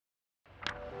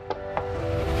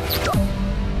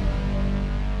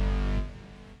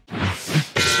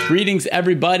Greetings,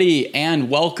 everybody, and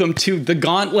welcome to the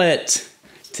Gauntlet.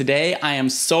 Today, I am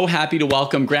so happy to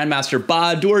welcome Grandmaster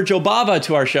Baadur Jobava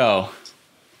to our show.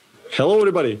 Hello,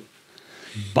 everybody.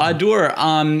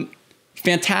 Baadur,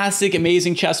 fantastic,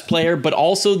 amazing chess player, but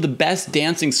also the best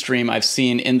dancing stream I've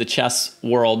seen in the chess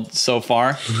world so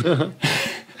far.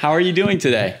 How are you doing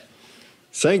today?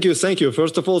 Thank you.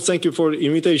 First of all, thank you for the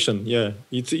invitation. Yeah,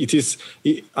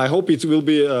 I hope it will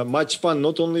be much fun,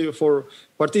 not only for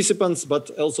participants, but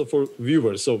also for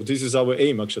viewers. So this is our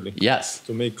aim, actually. Yes.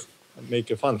 To make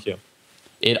it fun here.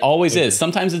 It always is.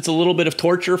 Sometimes it's a little bit of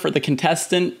torture for the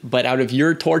contestant, but out of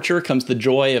your torture comes the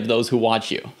joy of those who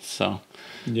watch you. So.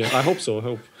 Yeah, I hope so. I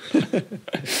hope.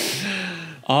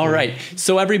 All right.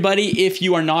 So everybody, if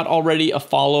you are not already a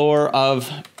follower of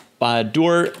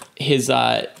Baadur, his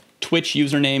Twitch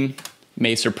username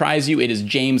may surprise you. It is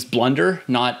James Blunder,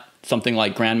 not something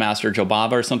like Grandmaster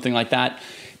Jobava or something like that.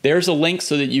 There's a link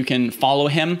so that you can follow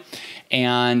him.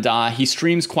 And he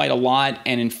streams quite a lot.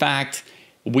 And in fact,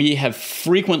 we have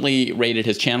frequently rated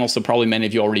his channel, so probably many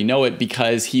of you already know it,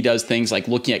 because he does things like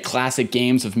looking at classic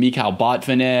games of Mikhail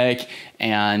Botvinnik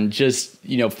and just,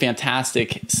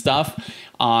 fantastic stuff.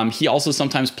 He also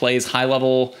sometimes plays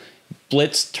high-level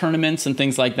blitz tournaments and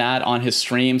things like that on his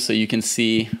stream, so you can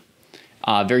see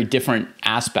very different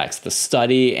aspects, the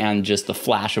study and just the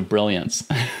flash of brilliance.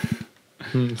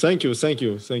 Thank you.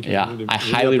 Yeah, I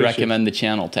highly recommend the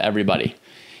channel to everybody.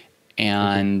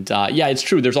 And yeah, it's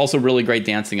true. There's also really great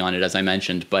dancing on it, as I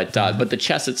mentioned. But the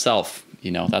chess itself,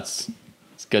 it's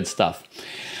good stuff.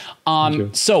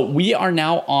 So we are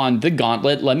now on the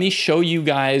Gauntlet. Let me show you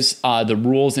guys the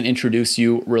rules and introduce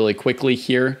you really quickly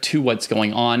here to what's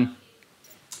going on.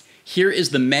 Here is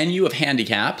the menu of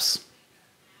handicaps,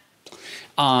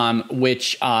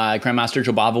 which Grandmaster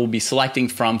Jobava will be selecting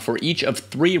from for each of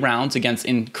 3 rounds against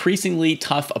increasingly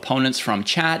tough opponents from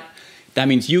chat. That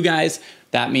means you guys.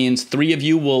 That means 3 of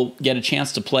you will get a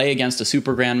chance to play against a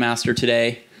super grandmaster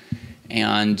today,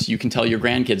 and you can tell your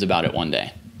grandkids about it one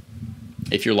day,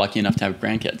 if you're lucky enough to have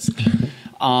grandkids.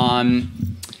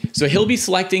 So he'll be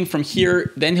selecting from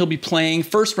here, then he'll be playing.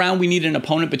 First round, we need an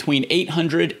opponent between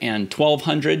 800 and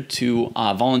 1200 to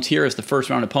volunteer as the first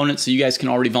round opponent, so you guys can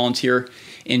already volunteer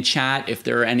in chat. If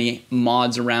there are any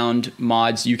mods around,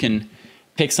 you can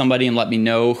pick somebody and let me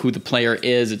know who the player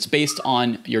is. It's based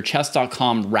on your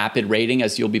chess.com rapid rating,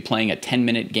 as you'll be playing a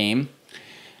 10-minute game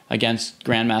against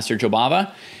Grandmaster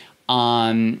Jobava.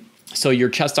 So your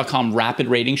chess.com rapid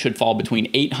rating should fall between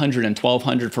 800 and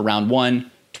 1200 for round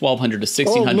 1, 1200 to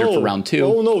 1600 for round 2.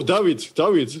 Oh no, David.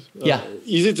 Yeah.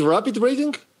 Is it rapid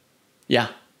rating? Yeah.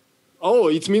 Oh,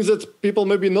 it means that people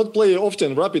maybe not play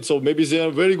often rapid, so maybe they are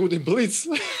very good in blitz.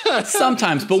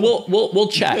 Sometimes, but we'll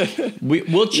check.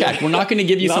 We'll check. Yeah. We're not going to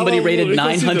give you somebody rated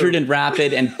 900 in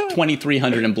rapid and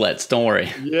 2300 in blitz. Don't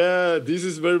worry. Yeah, this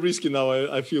is very risky now.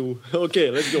 I feel. Okay,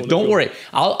 let's go. Don't worry.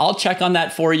 I'll check on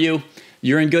that for you.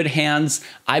 You're in good hands.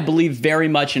 I believe very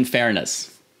much in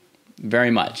fairness.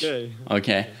 Very much.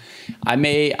 Okay. I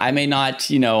may not,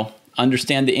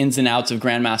 understand the ins and outs of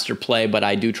grandmaster play, but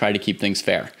I do try to keep things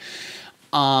fair.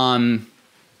 All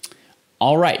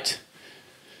right.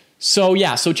 So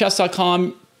yeah, so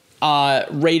chess.com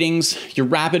ratings, your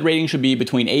rapid rating should be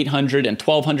between 800 and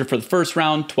 1200 for the first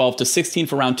round, 12 to 16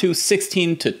 for round 2,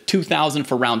 16 to 2000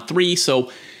 for round 3.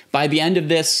 So by the end of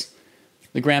this,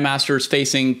 the grandmaster is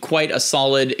facing quite a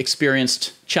solid,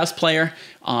 experienced chess player.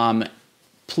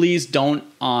 Please don't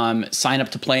sign up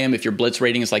to play him if your blitz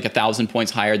rating is like 1,000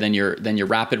 points higher than your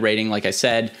rapid rating. Like I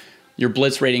said, your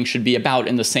blitz rating should be about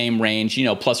in the same range.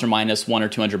 Plus or minus 100 or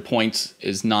 200 points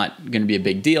is not going to be a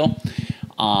big deal,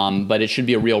 but it should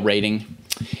be a real rating.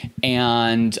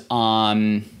 And all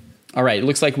right, it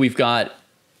looks like we've got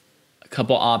a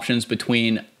couple options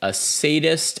between a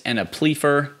sadist and a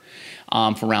pleafer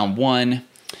for round 1.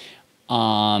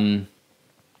 All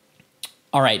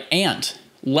right, and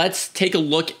let's take a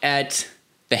look at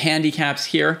the handicaps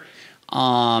here.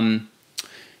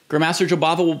 Grandmaster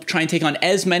Jobava will try and take on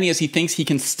as many as he thinks he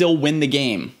can still win the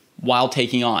game while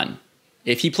taking on.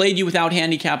 If he played you without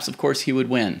handicaps, of course he would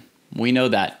win. We know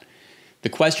that. The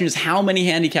question is, how many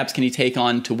handicaps can he take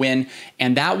on to win?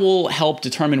 And that will help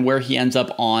determine where he ends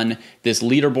up on this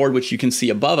leaderboard, which you can see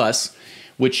above us,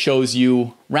 which shows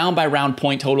you round by round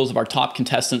point totals of our top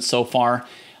contestants so far.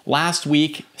 Last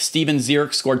week, Steven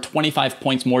Zierk scored 25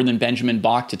 points more than Benjamin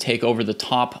Bach to take over the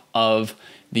top of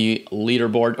the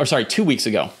leaderboard. Or sorry, 2 weeks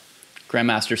ago,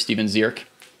 Grandmaster Steven Zierk,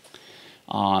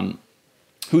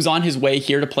 who's on his way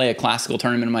here to play a classical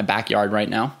tournament in my backyard right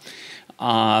now.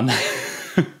 I'm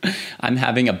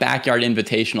having a backyard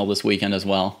invitational this weekend as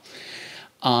well.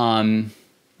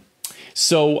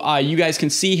 So you guys can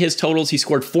see his totals. He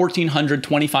scored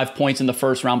 1,425 points in the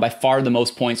first round, by far the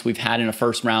most points we've had in a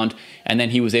first round. And then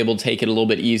he was able to take it a little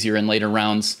bit easier in later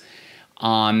rounds.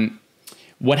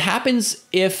 What happens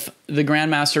if the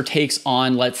Grandmaster takes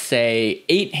on, let's say,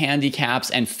 8 handicaps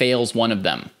and fails one of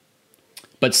them,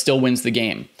 but still wins the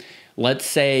game? Let's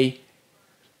say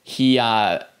he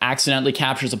accidentally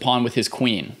captures a pawn with his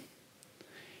queen.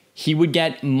 He would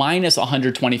get minus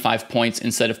 125 points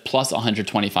instead of plus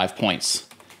 125 points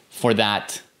for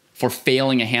that, for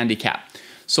failing a handicap.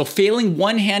 So failing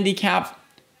one handicap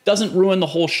doesn't ruin the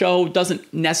whole show,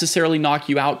 doesn't necessarily knock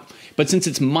you out, but since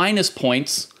it's minus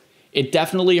points, it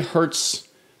definitely hurts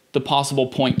the possible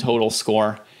point total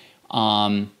score.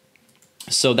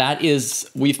 So that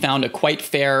is, we found a quite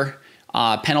fair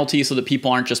penalty so that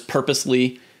people aren't just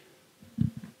purposely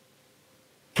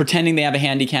pretending they have a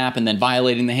handicap and then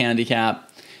violating the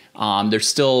handicap. There's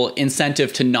still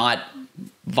incentive to not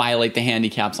violate the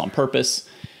handicaps on purpose,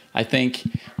 I think.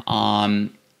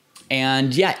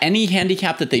 And yeah, any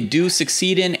handicap that they do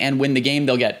succeed in and win the game,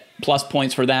 they'll get plus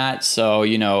points for that. So,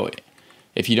 you know,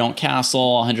 if you don't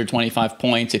castle, 125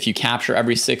 points. If you capture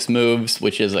every 6 moves,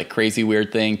 which is a crazy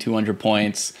weird thing, 200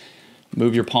 points.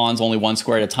 Move your pawns only 1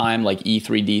 square at a time, like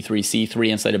E3, D3, C3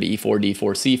 instead of E4, D4,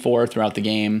 C4 throughout the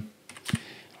game.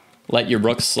 Let your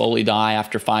rooks slowly die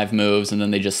after 5 moves, and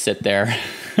then they just sit there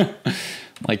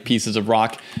like pieces of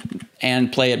rock.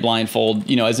 And play it blindfold.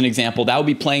 You know, as an example, that would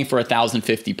be playing for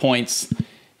 1,050 points.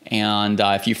 And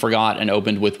if you forgot and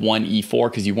opened with 1 E4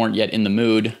 because you weren't yet in the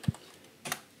mood,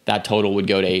 that total would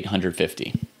go to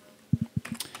 850.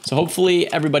 So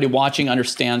hopefully everybody watching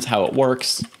understands how it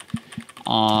works.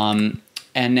 And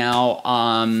now,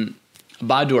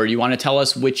 Baadur, you want to tell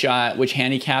us which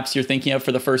handicaps you're thinking of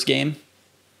for the first game?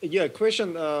 Yeah,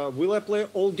 question. Will I play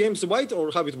all games white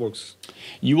or how it works?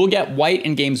 You will get white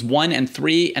in games 1 and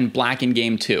 3 and black in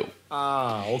game 2.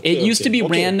 Okay. It used to be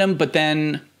random, but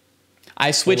then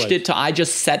I switched it to, I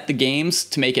just set the games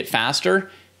to make it faster.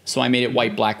 So I made it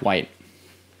white, black, white.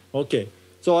 Okay.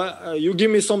 So you give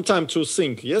me some time to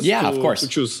think, yes? Yeah, of course. To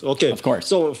choose. Okay. Of course.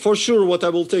 So for sure, what I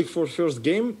will take for first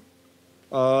game,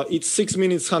 it's 6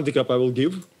 minutes handicap I will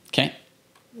give. Okay.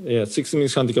 Yeah, 6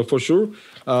 minutes handicap for sure.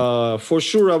 For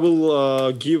sure, I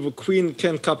will give queen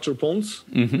can capture pawns.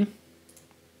 Mm-hmm.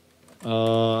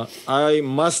 I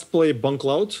must play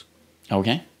Buncloud.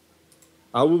 Okay.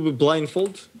 I will be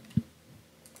blindfold.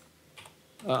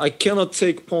 I cannot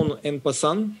take pawn en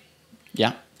passant.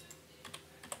 Yeah.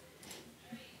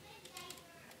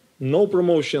 No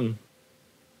promotion.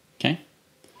 Okay.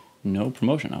 No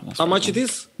promotion. Oh, that's How much it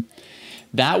is?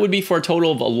 That would be for a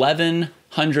total of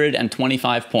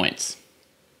 1,125 points.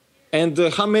 And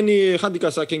how many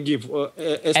handicaps I can give?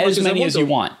 As many as you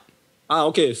want. Ah,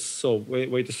 okay. So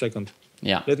wait a second.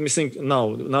 Yeah. Let me think.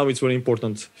 Now it's very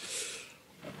important.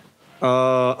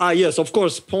 Yes, of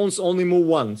course. Pawns only move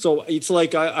 1. So it's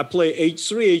like I play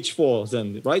H3, H4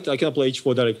 then, right? I cannot play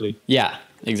H4 directly. Yeah,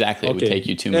 exactly. It would take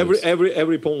you 2 moves.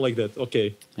 Every pawn like that.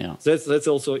 Okay. Yeah. That's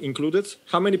also included.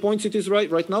 How many points it is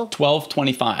right now?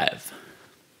 1,225.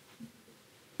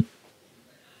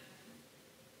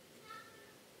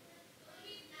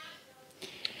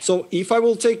 So if I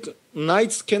will take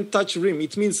knights can touch rim,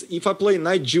 it means if I play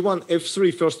knight G1,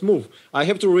 F3 first move, I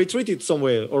have to retreat it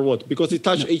somewhere or what? Because it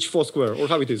touched H4 square or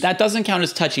how it is? That doesn't count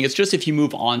as touching. It's just if you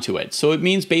move onto it. So it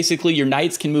means basically your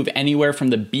knights can move anywhere from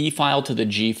the B file to the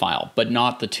G file, but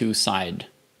not the 2 side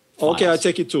files. Okay, I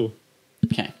take it too.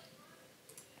 Okay.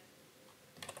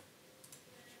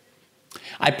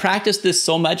 I practiced this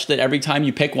so much that every time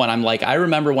you pick one, I'm like, I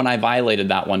remember when I violated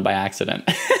that one by accident.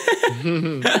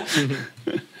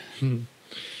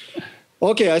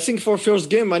 Okay, I think for first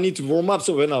game I need to warm up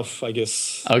so enough, I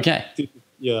guess. Okay.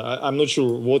 Yeah, I'm not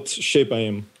sure what shape I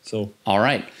am. So. All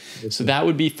right. So that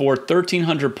would be for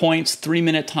 1,300 points,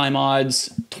 3-minute time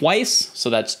odds twice.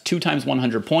 So that's 2 times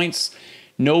 100 points.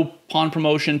 No pawn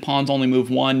promotion. Pawns only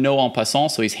move 1. No en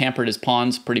passant. So he's hampered his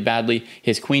pawns pretty badly.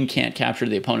 His queen can't capture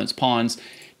the opponent's pawns.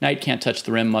 Knight can't touch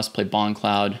the rim. Must play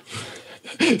Buncloud.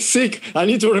 Sick. I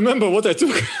need to remember what I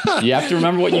took. You have to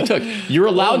remember what you took. You're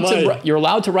allowed you're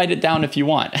allowed to write it down if you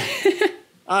want.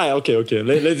 Okay.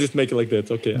 Let's just make it like that.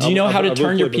 Okay. Do you know how to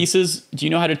turn your pieces? Do you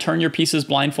know how to turn your pieces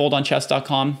blindfold on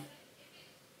chess.com?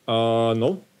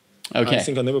 No. Okay. I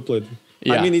think I never played.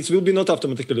 Yeah. I mean, it will be not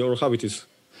automatically or how it is.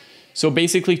 So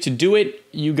basically, to do it,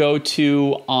 you go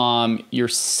to your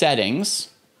settings.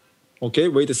 Okay.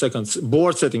 Wait a second.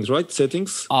 Board settings, right?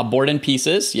 Settings. Board and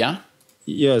pieces. Yeah.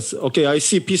 Yes. Okay. I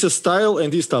see pieces style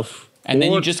and this stuff. And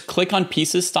then you just click on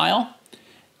pieces style.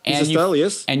 Pieces style,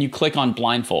 yes. And you click on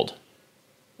blindfold.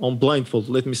 On blindfold.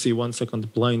 Let me see 1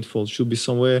 second. Blindfold should be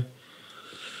somewhere.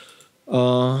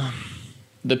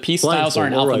 The piece styles are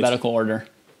in alphabetical order.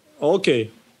 Okay.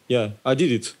 Yeah, I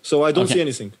did it. So I don't see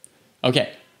anything.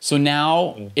 Okay. So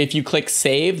now if you click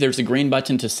save, there's a green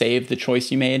button to save the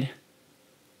choice you made.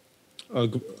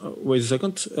 Wait a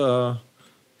second.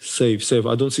 Save.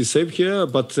 I don't see save here,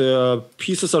 but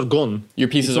pieces are gone. Your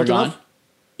pieces are gone?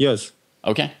 Yes.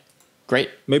 Okay. Great.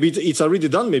 Maybe it's already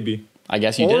done, maybe. I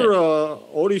guess you did.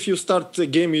 Or if you start the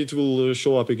game, it will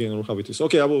show up again, or how it is.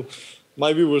 Okay,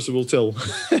 my viewers will tell.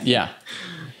 Yeah.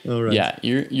 All right. Yeah,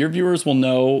 your viewers will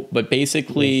know, but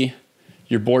basically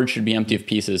your board should be empty of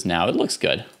pieces now. It looks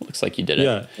good. It looks like you did it.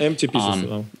 Yeah, empty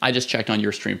pieces. I just checked on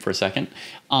your stream for a second.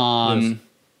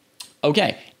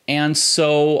 Okay, and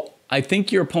so I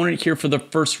think your opponent here for the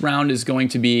first round is going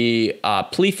to be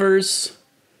Pleefers,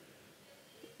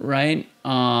 right?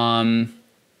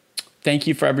 Thank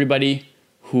you for everybody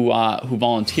who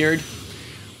volunteered.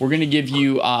 We're going to give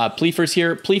you Pleefers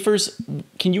here. Pleefers,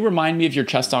 can you remind me of your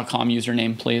chess.com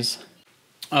username, please?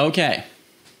 Okay.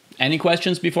 Any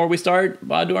questions before we start,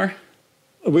 Baadur?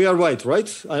 We are white,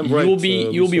 right? I am right.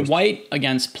 You will be white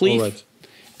against Pleef.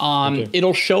 Right.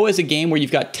 It'll show as a game where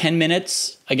you've got 10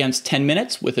 minutes against 10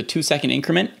 minutes with a 2-second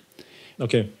increment.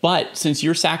 Okay. But since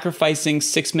you're sacrificing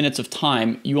 6 minutes of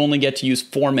time, you only get to use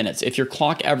 4 minutes. If your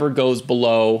clock ever goes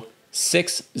below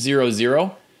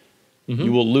 6:00,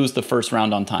 you will lose the first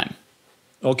round on time.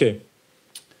 Okay.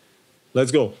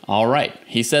 Let's go. All right.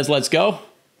 He says, let's go.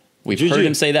 We've heard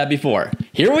him say that before.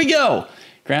 Here we go.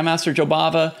 Grandmaster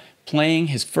Jobava playing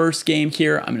his first game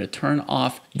here. I'm going to turn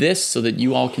off this so that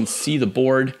you all can see the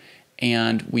board,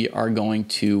 and we are going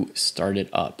to start it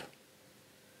up.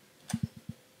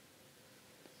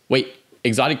 Wait,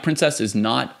 Exotic Princess is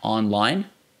not online?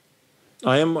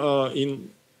 I am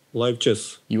in live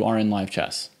chess. You are in live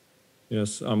chess.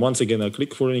 Yes. Once again, I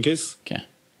click for any case. Okay.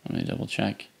 Let me double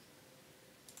check.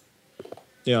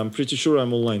 Yeah, I'm pretty sure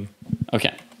I'm online.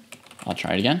 Okay. I'll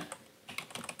try it again.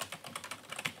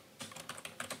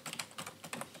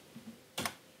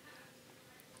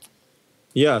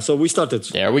 Yeah, so we started.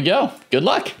 There we go. Good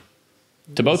luck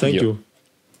to both of you. Thank you.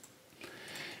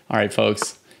 All right,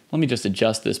 folks. Let me just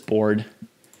adjust this board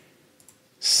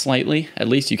slightly. At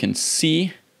least you can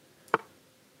see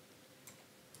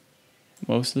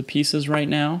most of the pieces right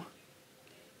now.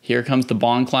 Here comes the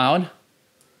Bong Cloud.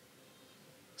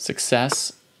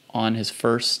 Success on his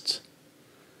first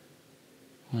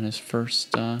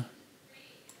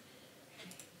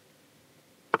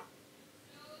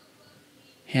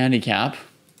handicap.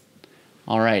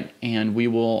 All right, and we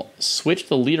will switch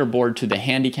the leaderboard to the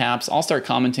handicaps. I'll start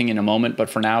commenting in a moment, but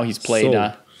for now he's played...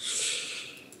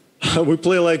 we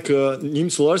play like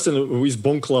Nims Larsen with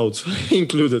Bong Clouds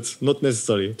included. Not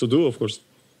necessary to do, of course.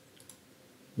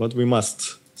 But we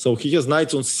must. So he has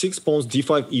knights on 6 pawns,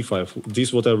 d5, e5. This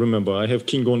is what I remember. I have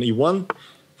king on e1,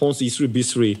 pawns e3,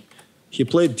 b3. He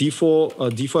played d4,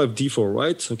 d5, d4,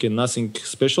 right? Okay, nothing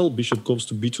special. Bishop goes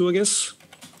to b2, I guess.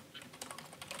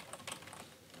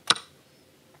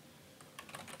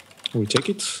 We take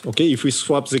it. Okay, if we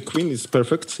swap the queen, it's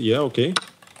perfect. Yeah, okay.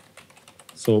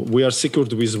 So we are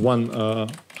secured with one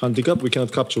handicap. We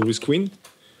cannot capture with queen.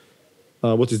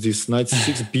 What is this? Knight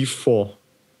c6, b4.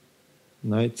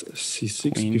 Knight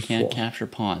c6, queen b4. Can't capture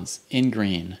pawns in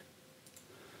green.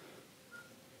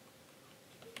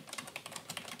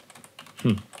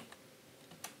 I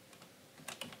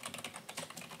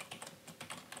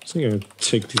think I'll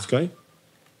take this guy.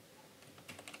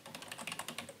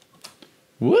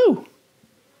 Woo!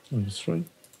 That's right.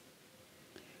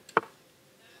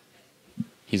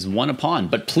 He's won a pawn,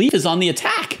 but Pleef is on the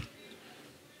attack.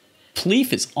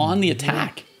 Pleef is on the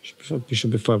attack. Bishop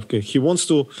b5. Okay, he wants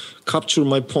to capture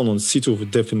my pawn on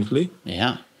c2, definitely.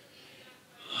 Yeah.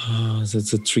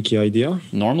 That's a tricky idea.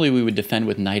 Normally we would defend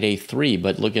with knight a3,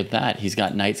 but look at that. He's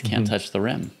got knights can't touch the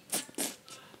rim.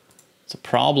 It's a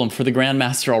problem for the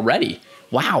Grandmaster already.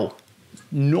 Wow.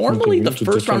 Normally the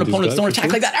first round opponents don't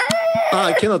attack like that.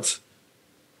 I cannot.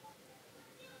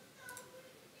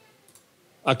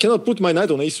 I cannot put my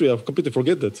knight on a3. I completely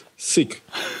forget that. Sick.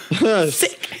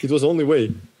 Sick. It was the only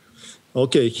way.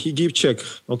 Okay, he give check.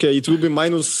 Okay, it will be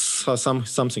minus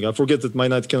something. I forget that my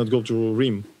knight cannot go to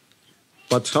rim.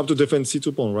 But how to defend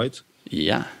c2 pawn, right?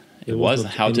 Yeah, it was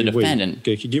how to defend. And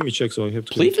okay, he gave me check, so I have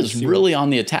to... Pleef is really on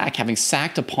the attack, having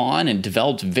sacked a pawn and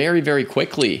developed very, very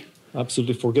quickly.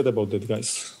 Absolutely forget about that,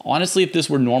 guys. Honestly, if this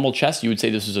were normal chess, you would say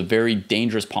this was a very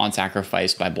dangerous pawn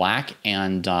sacrifice by black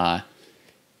and,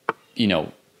 you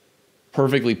know,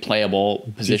 perfectly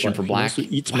playable position for black.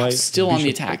 Wow, still on the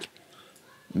attack.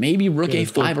 Maybe rook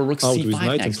a5 or rook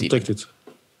c5 next even.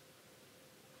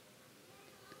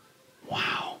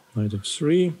 Wow. Knight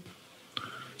f3.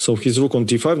 So his rook on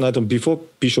d5, knight on b4,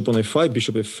 bishop on f5,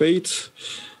 bishop f8,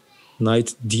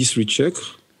 knight d3 check.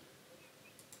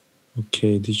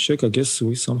 Okay, d check. I guess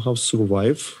we somehow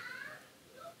survive.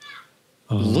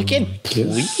 Look at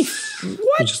please.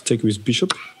 What? We just take with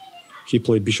bishop. He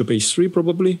played bishop a3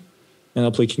 probably, and I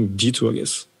play king d2, I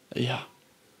guess. Yeah.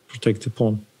 Protect the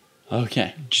pawn.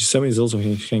 Okay. g7 is also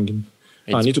hanging.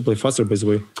 I need to play faster, by the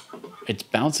way. It's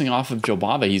bouncing off of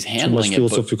Jobava. He's handling Too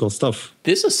much it. Philosophical stuff.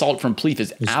 This assault from Pleef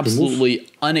is absolutely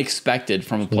unexpected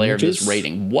from a player of this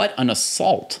rating. What an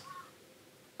assault.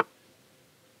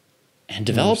 And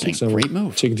developing. Great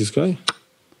move. Take this guy.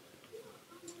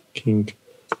 King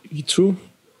e2.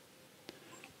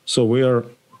 So we are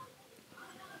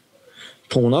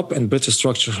pawn up and better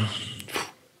structure.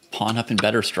 Pawn up and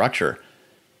better structure.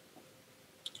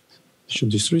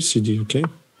 Should d3, cd, okay.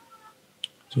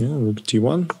 Yeah, rook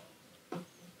d1.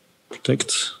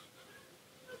 Protect.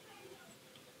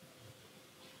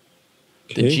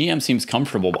 Okay. The GM seems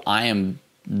comfortable, but I am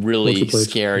really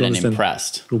scared and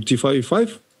impressed. Rook d5,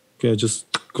 e5. Okay, I just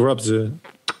grab the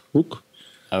rook.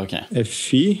 Okay.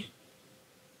 f3.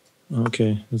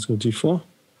 Okay, let's go d4.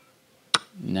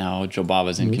 Now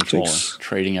Jobava's in control,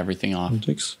 trading everything off.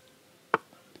 Takes.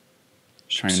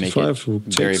 Trying to make it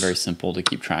very, very simple to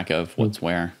keep track of what's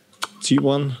where.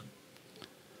 t1.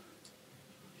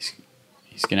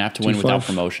 He's going to have to win without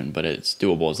promotion, but it's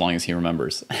doable as long as he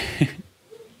remembers.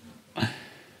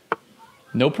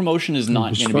 No promotion is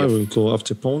not going to be a go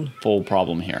after pawn. Full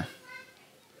problem here.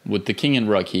 With the king and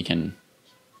rook, he can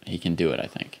do it, I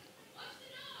think.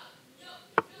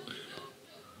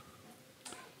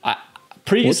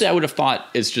 Previously, I would have thought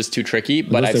it's just too tricky,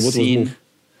 but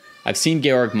I've seen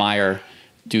Georg Meyer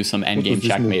do some endgame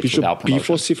checkmates without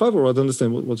promotion. b4, c5, or I don't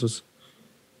understand what was.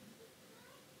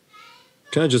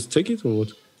 Can I just take it or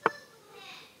what?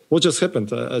 What just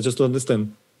happened? I just don't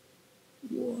understand.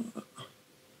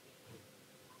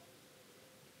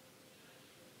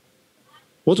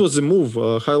 What was the move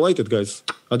highlighted, guys?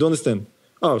 I don't understand.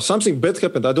 Oh, something bad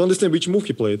happened. I don't understand which move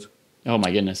he played. Oh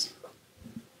my goodness.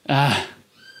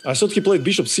 I thought he played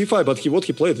bishop c5, but what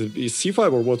he played is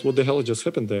c5 or what? What the hell just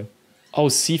happened there? Oh,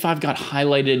 c5 got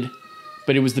highlighted,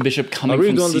 but it was the bishop coming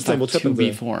from c5 to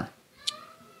b4.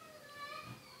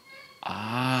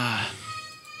 Ah.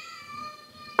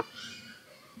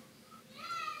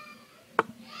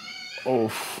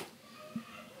 Oof.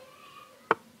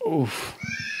 Oof.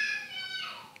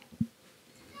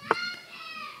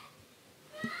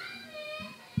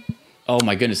 Oh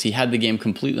my goodness, he had the game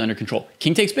completely under control.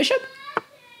 King takes bishop?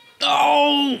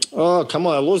 Oh! Oh, come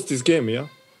on, I lost this game, yeah?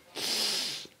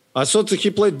 I thought he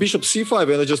played bishop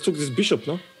c5 and I just took this bishop,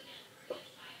 no?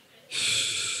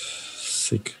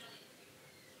 Sick.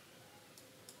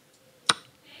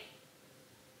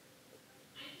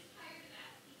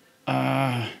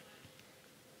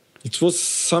 It was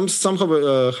somehow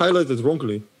highlighted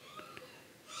wrongly.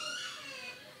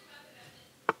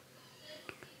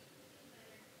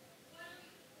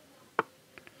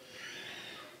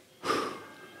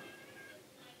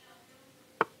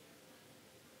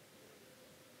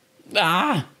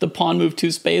 The pawn moved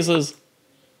 2 spaces.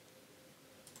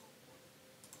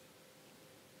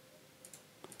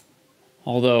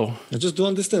 Although I just don't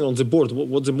understand on the board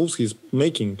what the moves he's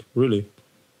making, really.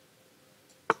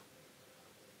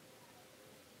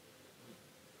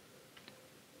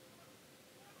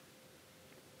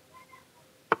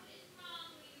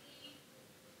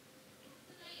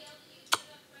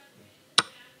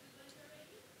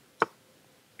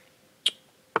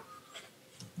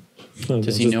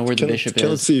 Does he know where the bishop is?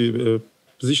 Cannot see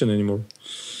position anymore.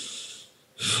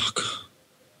 Fuck.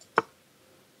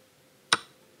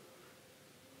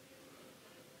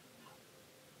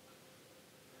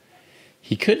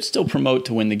 He could still promote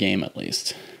to win the game at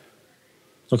least.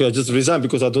 Okay, I just resign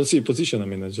because I don't see position. I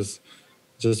mean, I just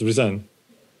resign.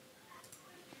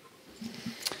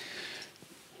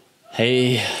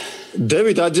 Hey,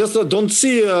 David, I just don't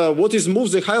see what his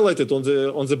moves they highlighted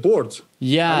on the board.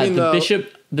 Yeah, I mean,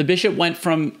 the bishop went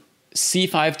from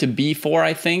c5 to b4,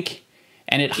 I think,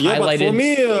 and it highlighted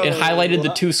it highlighted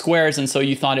the 2 squares, and so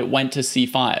you thought it went to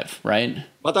c5, right?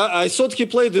 But I thought he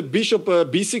played the bishop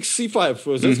b6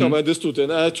 c5. That's how I understood,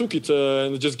 and I took it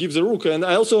and just give the rook. And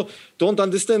I also don't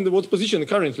understand what position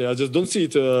currently. I just don't see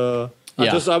it.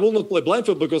 I will not play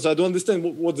blindfold because I don't understand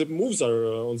what the moves are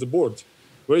on the board.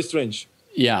 Very strange.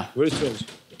 Yeah. Very strange.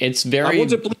 It's very... I want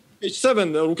to play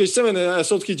h7, rook h7, and I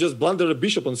thought he just blundered a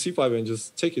bishop on c5 and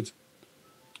just take it.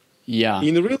 Yeah.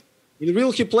 In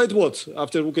real, he played what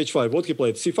after rook h5? What he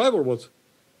played? c5 or what?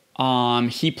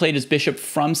 He played his bishop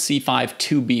from c5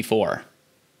 to b4.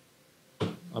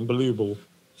 Unbelievable.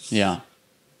 Yeah.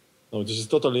 No, this is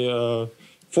totally.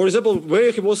 For example,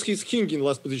 where was his king in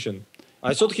last position?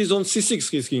 I thought he's on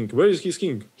c6. His king. Where is his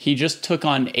king? He just took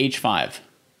on h5.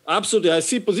 Absolutely, I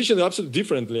see position absolutely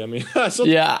differently. I mean, I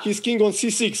thought his king on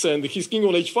c6 and his king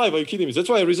on h5. Are you kidding me? That's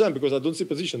why I resigned, because I don't see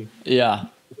position. Yeah.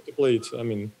 To play it. I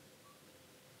mean,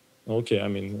 okay. I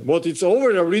mean, what? It's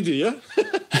over already, yeah.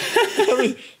 I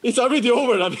mean, it's already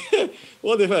over. I mean,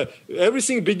 what the hell?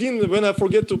 Everything begins when I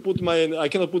forget to put I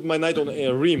cannot put my knight on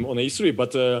a rim on a3.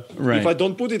 But if I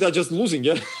don't put it, I'm just losing.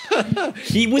 Yeah.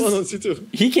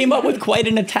 He came up with quite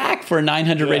an attack for a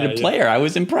 900 rated player. I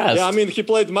was impressed. Yeah, I mean, he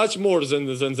played much more than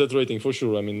that rating for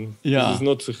sure. I mean, this is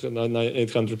not an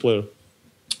 800 player.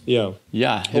 Yeah.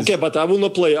 Yeah. Okay, but I will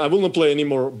not play. I will not play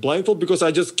anymore blindfold, because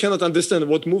I just cannot understand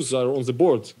what moves are on the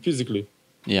board physically.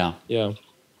 Yeah. Yeah.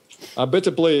 I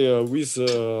better play with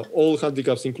all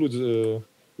handicaps included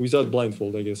without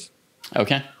blindfold, I guess.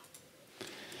 Okay.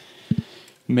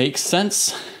 Makes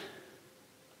sense.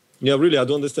 Yeah, really, I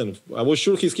don't understand. I was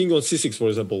sure his king on c6, for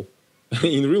example.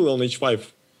 In real, on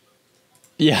h5.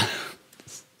 Yeah.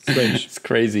 Strange. It's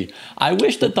crazy. I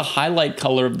wish that the highlight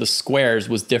color of the squares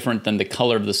was different than the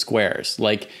color of the squares.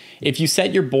 Like, if you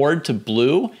set your board to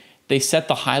blue, they set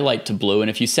the highlight to blue. And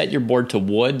if you set your board to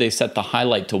wood, they set the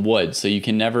highlight to wood. So you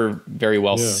can never very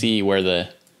well see where the...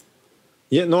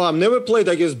 Yeah, no, I've never played,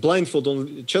 I guess, blindfold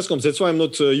on chess.com. That's why I'm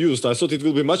not used. I thought it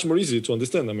will be much more easy to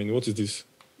understand. I mean, what is this?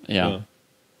 Yeah.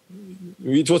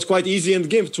 It was quite easy end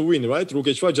game to win, right? Rook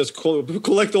h5, just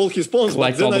collect all his pawns.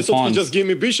 But then I thought he just gave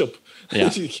me bishop. Yeah.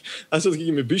 I thought he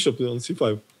gave me bishop on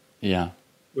c5. Yeah.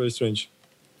 Very strange.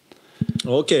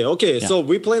 Okay. Yeah. So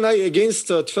we play now against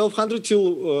 1200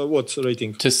 till what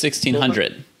rating? To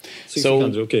 1600.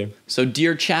 1600, okay. So,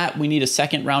 dear chat, we need a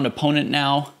second round opponent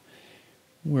now.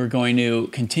 We're going to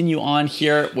continue on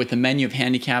here with a menu of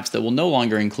handicaps that will no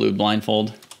longer include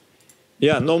blindfold.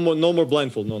 Yeah, no more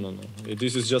blindfold. No.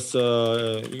 This is just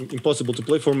impossible to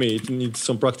play for me. It needs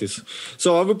some practice.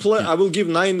 So I will play. I will give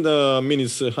 9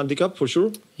 minutes handicap for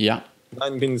sure. Yeah.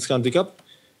 9 minutes handicap.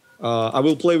 I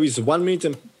will play with 1 minute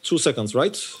and 2 seconds,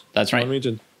 right? That's right. 1 minute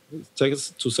and 2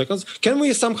 seconds. Can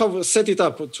we somehow set it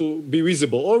up to be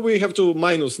visible, or we have to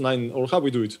 -9, or how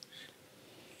we do it?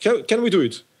 Can we do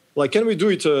it? Like, can we do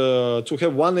it to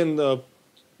have 1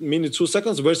 minute 2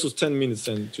 seconds versus 10 minutes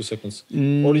and 2 seconds,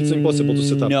 or it's impossible to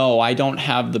set up? No, I don't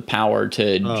have the power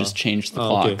to just change the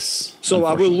clocks. Okay. So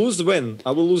I will lose when?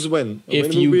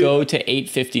 If you go to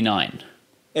 8:59.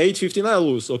 8:59, I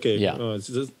lose. Okay. Yeah.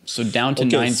 So down to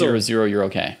 9:00, you're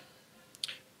okay.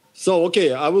 So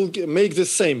okay, I will make the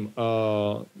same.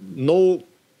 No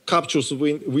captures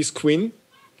with queen.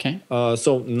 Okay.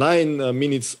 So 9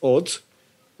 minutes odd.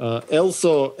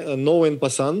 Also no en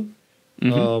passant.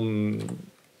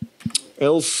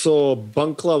 Also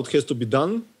bank cloud has to be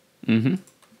done.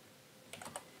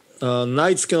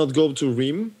 Knights cannot go to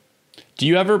rim. Do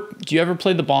you ever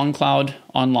play the Bong Cloud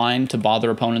online to bother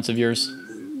opponents of yours?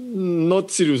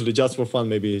 Not seriously, just for fun.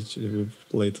 Maybe we've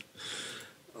played.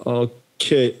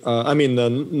 Okay, I mean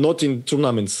not in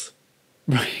tournaments.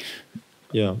 Right.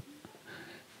 Yeah.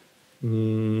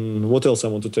 What else I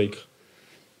want to take?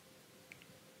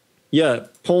 Yeah,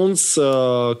 pawns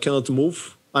cannot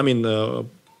move. I mean,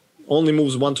 only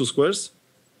moves 1-2 squares.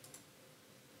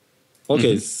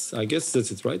 Okay, I guess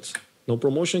that's it, right? No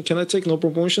promotion. Can I take no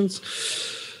promotions?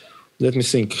 Let me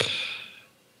think.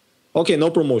 Okay, no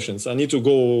promotions. I need to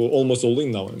go almost all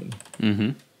in now. I mean.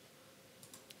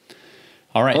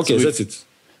 All right. Okay, so that's it.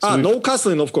 No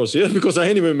castling, of course. Yeah, because I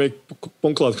anyway make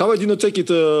pawn cloud. How I did not take it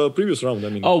previous round? I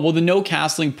mean. Oh well, the no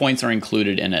castling points are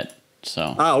included in it.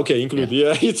 So. Okay, included.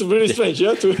 Yeah, it's very strange.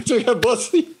 Yeah, to have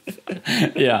both.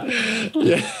 Yeah.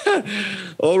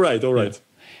 All right.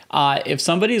 If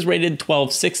somebody's rated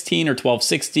 1216 or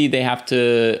 1260, they have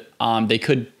to. They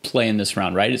could play in this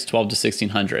round, right? It's 12 to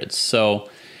 1600. So,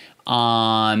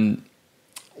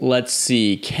 let's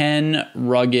see. Ken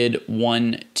Rugged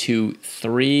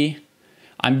 123.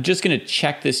 I'm just gonna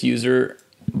check this user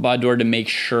Baadur to make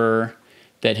sure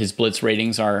that his blitz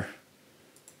ratings are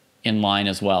in line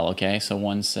as well. Okay, so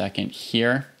 1 second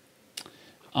here.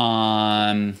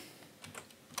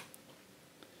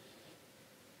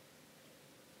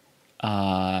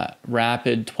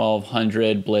 Rapid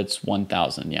 1200, blitz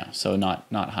 1000. Yeah, so not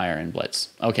higher in blitz.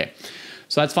 Okay,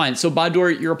 so that's fine. So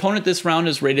Baadur, your opponent this round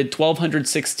is rated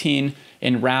 1216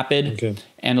 in rapid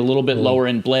and a little bit lower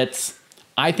in blitz.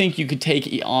 I think you could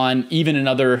take on even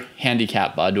another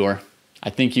handicap, Baadur. I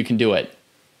think you can do it.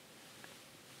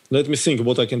 Let me think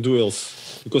what I can do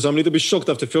else. Because I'm a little bit shocked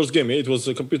after first game. It was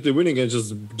completely winning and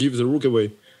just give the rook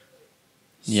away.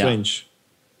 Strange.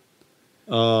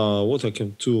 What I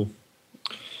can do?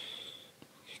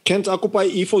 can't occupy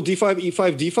e4, d5,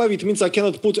 e5, d5. It means I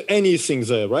cannot put anything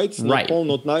there, right? Right. Not pawn,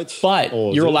 not knight. But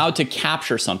you're allowed to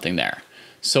capture something there.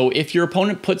 So if your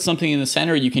opponent puts something in the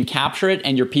center, you can capture it,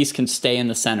 and your piece can stay in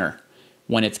the center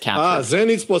when it's captured. Then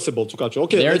it's possible to capture.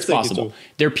 Okay, there let's it's possible.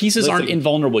 Their pieces aren't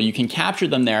invulnerable. You can capture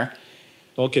them there.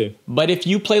 Okay. But if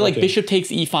you play like bishop takes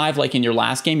e5 like in your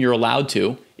last game, you're allowed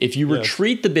to. If you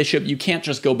retreat the bishop, you can't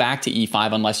just go back to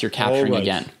e5 unless you're capturing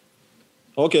again.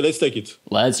 Okay, let's take it.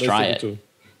 Let's try it.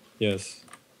 Yes.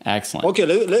 Excellent. Okay,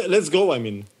 let's go, I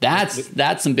mean.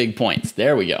 That's some big points.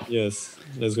 There we go. Yes,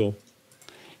 let's go.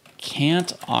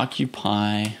 Can't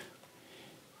occupy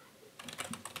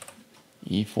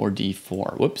e4,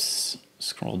 d4. Whoops.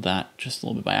 Scrolled that just a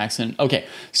little bit by accident. Okay,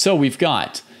 so we've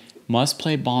got must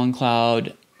play Bong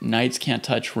Cloud, knights can't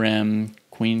touch rim,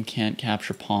 queen can't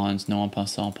capture pawns, no on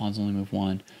pastel, pawns only move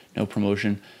one, no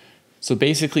promotion. So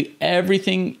basically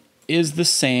everything is the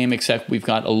same except we've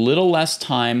got a little less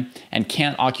time and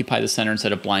can't occupy the center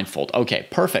instead of blindfold. Okay,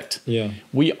 perfect. Yeah.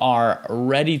 We are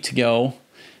ready to go.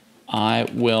 I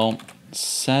will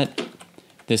set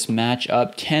this match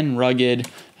up. 10 rugged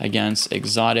against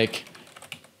exotic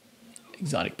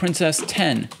princess.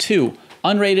 10-2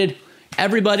 unrated.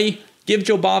 Everybody, give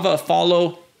Jobava a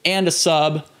follow and a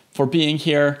sub for being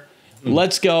here.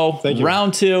 Let's go. Thank you.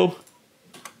 Round 2.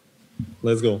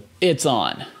 Let's go. It's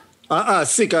on.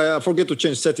 Sick. I forget to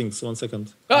change settings. 1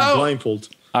 second. Oh! Blindfold.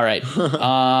 All right.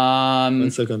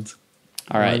 1 second.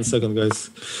 All right. 1 second, guys.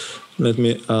 Let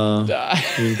me touch.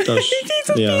 He needs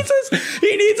his pieces.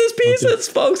 He needs his pieces,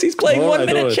 folks. He's playing 1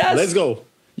 minute chess. Let's go.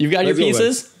 You've got your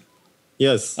pieces?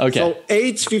 Yes. Okay. So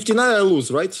 8:59 I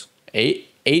lose, right?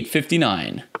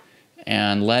 8:59.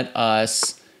 And let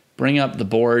us bring up the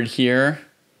board here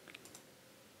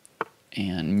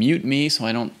and mute me so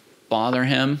I don't bother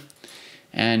him.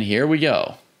 And here we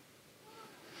go.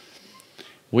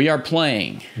 We are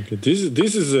playing. Okay, this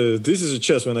is a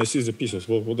chess when I see the pieces.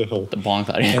 What the hell? The Bong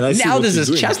Cloud. And now this is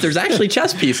chess. There's actually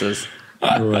chess pieces.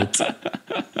 All right.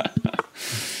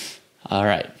 All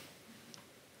right.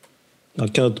 I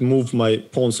cannot move my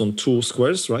pawns on 2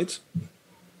 squares, right?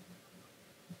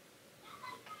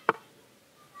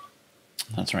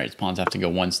 That's right. Pawns have to go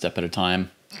 1 step at a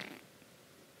time.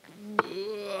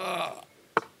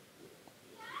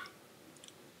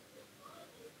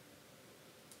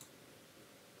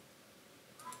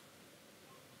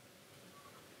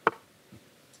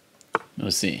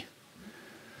 Let's see.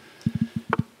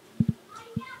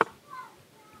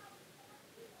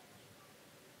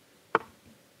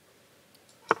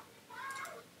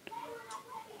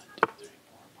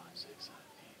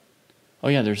 Oh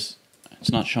yeah, it's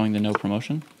not showing the no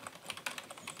promotion.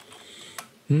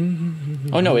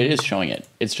 Oh no, it is showing it.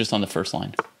 It's just on the first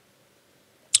line.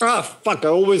 Ah, fuck! I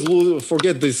always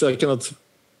forget this. I cannot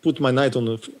put my knight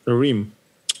on a rim.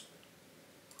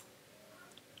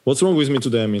 What's wrong with me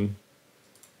today? I mean,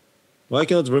 why I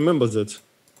cannot remember that?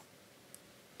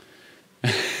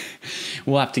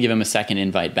 We'll have to give him a second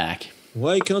invite back.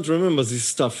 Why I cannot remember this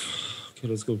stuff? Okay,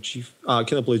 let's go can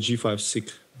I play G5? Sick.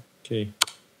 Okay.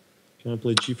 Can I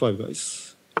play G5,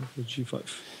 guys? Can I play G5?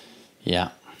 Yeah.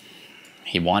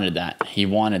 He wanted that. He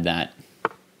wanted that.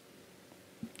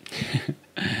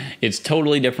 It's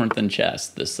totally different than chess.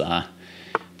 This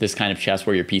kind of chess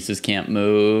where your pieces can't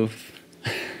move.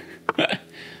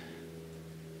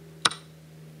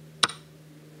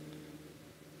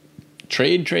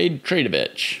 Trade a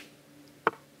bitch.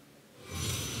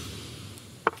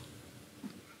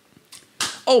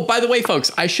 Oh, by the way,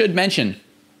 folks, I should mention,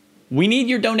 we need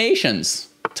your donations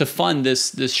to fund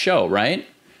this show, right?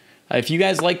 If you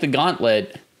guys like the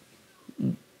Gauntlet,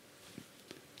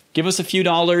 give us a few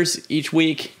dollars each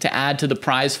week to add to the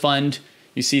prize fund.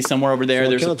 You see somewhere over there,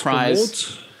 there's a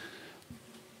prize.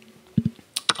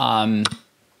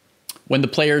 When the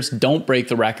players don't break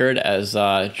the record, as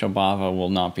Jobava will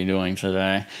not be doing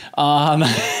today,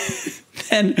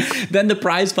 then the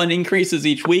prize fund increases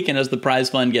each week, and as the prize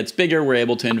fund gets bigger, we're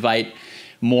able to invite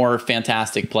more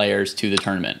fantastic players to the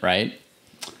tournament, right?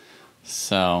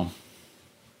 So,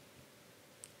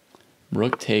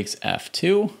 Rook takes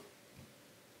F2.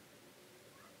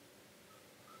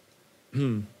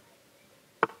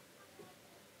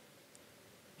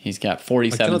 He's got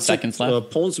 47 seconds left.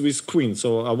 Pawns with queen,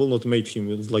 so I will not mate him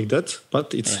like that.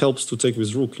 But it helps to take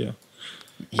with rook, yeah.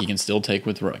 He can still take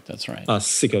with rook, that's right.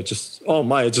 Sick, I just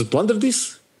blundered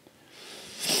this?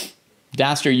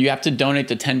 Daster, you have to donate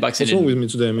the $10. What's wrong with me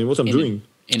today? I mean, what I'm doing?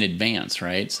 In advance,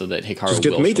 right? So that Hikaru just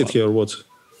get mated here or what?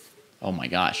 Oh my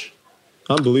gosh.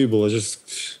 Unbelievable. I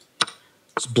just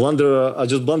blunder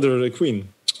a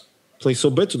queen. Play so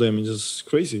bad today, I mean, just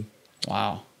crazy.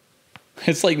 Wow.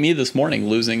 It's like me this morning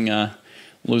losing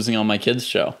Losing on my kids'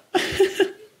 show.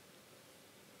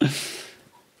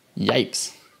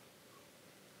 Yikes.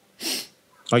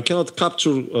 I cannot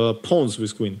capture pawns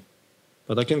with queen,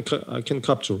 but I can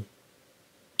capture.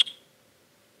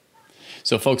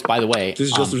 So, folks, by the way, this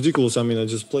is just ridiculous. I mean, I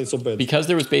just played so bad. Because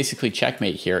there was basically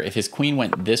checkmate here. If his queen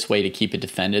went this way to keep it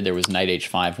defended, there was knight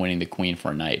h5 winning the queen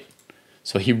for a knight.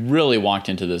 So he really walked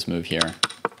into this move here.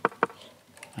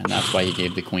 And that's why he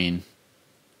gave the queen.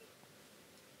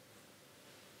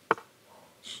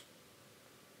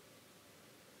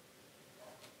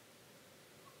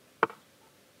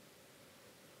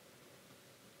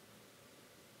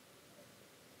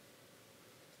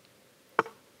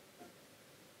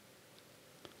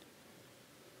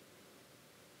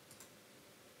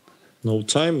 No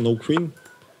time, no queen.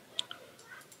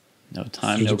 No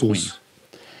time, no queen.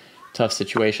 Tough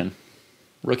situation.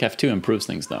 Rook f2 improves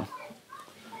things, though.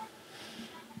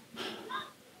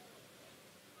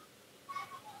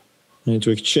 I need to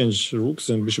exchange rooks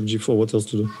and bishop g4. What else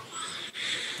to do?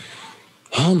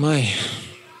 Oh my.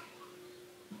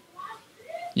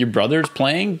 Your brother's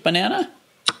playing banana?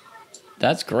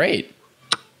 That's great.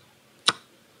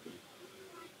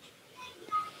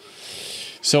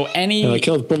 So any... And I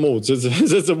cannot promote.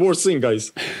 That's the worst thing,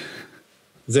 guys.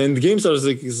 The end games are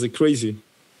crazy.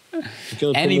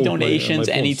 Any donations,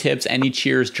 any tips, any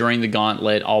cheers during the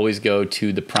Gauntlet always go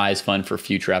to the prize fund for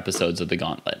future episodes of the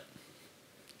Gauntlet.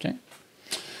 Okay?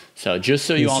 So just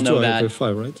so you all know that,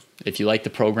 F5, right? If you like the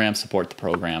program, support the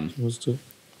program.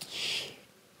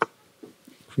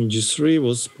 Queen g3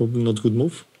 was probably not a good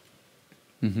move.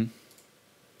 Mm-hmm.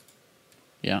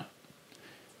 Yeah.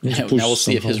 Now we'll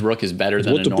see if his rook is better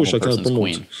than a normal person's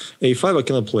queen. A5 I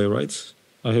cannot play, right?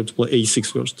 I have to play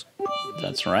A6 first.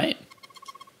 That's right.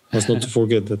 Let's not to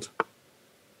forget that.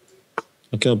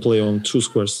 I cannot play on 2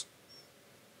 squares.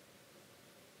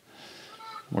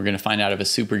 We're going to find out if a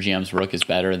Super GM's rook is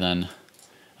better than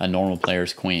a normal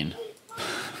player's queen.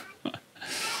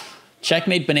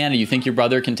 Checkmate Banana, you think your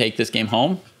brother can take this game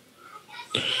home?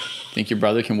 Think your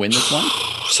brother can win this one?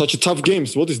 Such a tough game.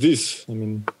 What is this? I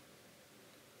mean...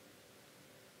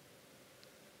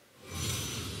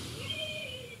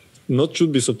 Not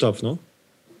should be so tough, no?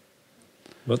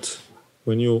 But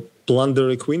when you plunder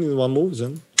a queen in one move,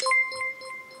 then...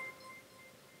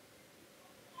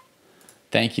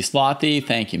 Thank you, Slothy.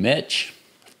 Thank you, Mitch.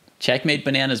 Checkmate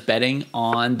Banana's betting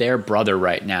on their brother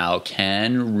right now,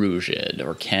 Ken Rugid,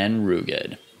 or Ken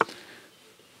Rugid.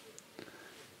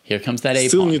 Here comes that A-pawn.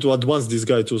 Still need to advance this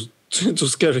guy to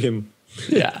scare him.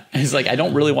 Yeah. He's like, I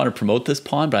don't really want to promote this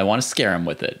pawn, but I want to scare him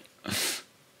with it.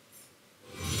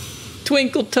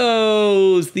 Twinkle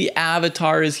Toes, the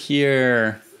avatar is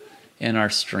here in our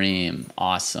stream.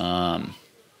 Awesome.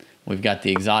 We've got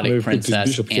the exotic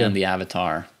princess and the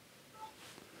avatar.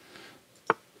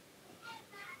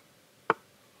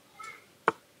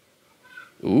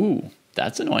 Ooh,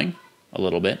 that's annoying a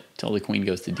little bit. Till the queen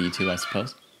goes to d2, I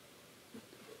suppose.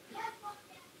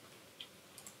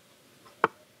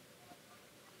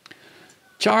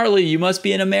 Charlie, you must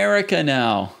be in America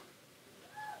now.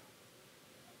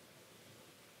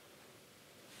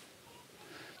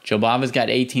 Jobava's got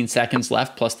 18 seconds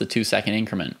left plus the 2-second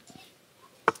increment.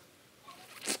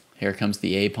 Here comes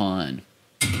the A-pawn.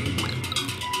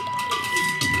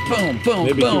 Boom, boom,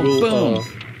 Maybe boom, he will, boom.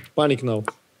 Panic now.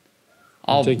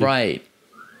 All right.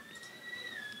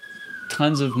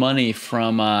 Tons of money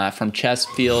from Chess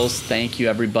Feels. Thank you,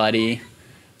 everybody,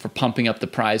 for pumping up the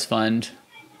prize fund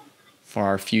for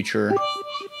our future.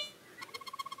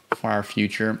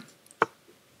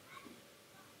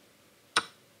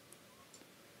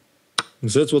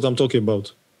 That's what I'm talking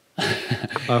about.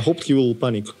 I hope he will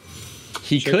panic.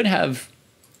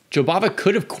 Jobava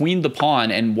could have queened the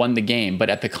pawn and won the game, but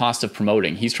at the cost of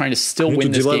promoting. He's trying to still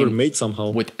win this game mate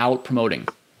somehow. Without promoting.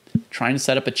 Trying to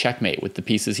set up a checkmate with the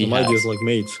pieces he has. Ideas like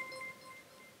mate.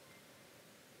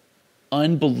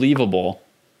 Unbelievable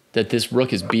that this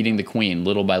rook is beating the queen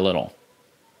little by little.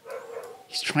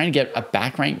 He's trying to get a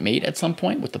back rank mate at some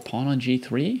point with the pawn on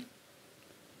g3.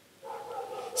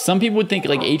 Some people would think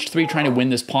like h3 trying to win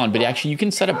this pawn, but actually you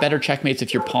can set up better checkmates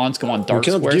if your pawns go on dark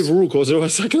squares. You cannot give rook,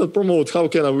 otherwise I cannot promote. How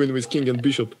can I win with king and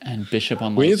bishop? And bishop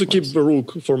on light We need to squares. keep the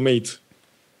rook for mate.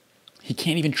 He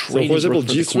can't even trade for his example, rook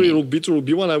for the g3, queen. rook b2, rook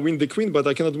b1, I win the queen, but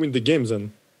I cannot win the game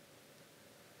then.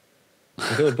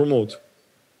 I cannot promote.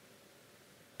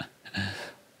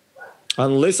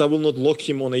 Unless I will not lock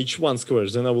him on h1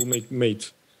 squares, then I will make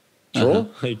mate. Draw?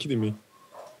 Are you kidding me?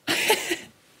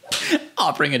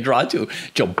 Offering a draw to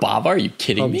Jobava? Are you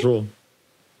kidding me? Draw.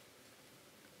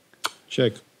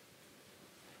 Check.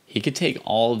 He could take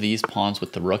all of these pawns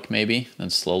with the rook maybe,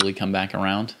 then slowly come back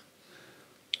around.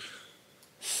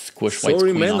 squish white's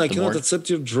Sorry, queen man, off I the cannot board. accept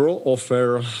your draw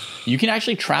offer. You can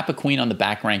actually trap a queen on the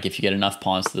back rank if you get enough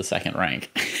pawns to the second rank.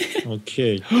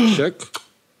 Okay, check.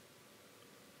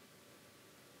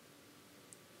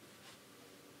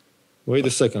 Wait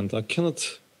a second, I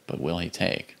cannot But will he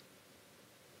take?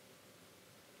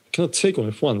 take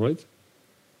on F1, right?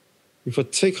 If I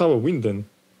take, how I win then?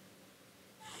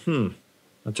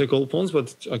 I take all pawns,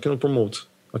 but I cannot promote.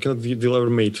 I cannot deliver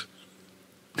mate.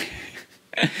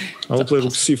 I will play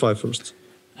rook c5 first.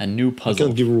 A new I puzzle.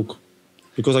 cannot give rook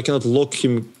because I cannot lock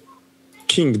him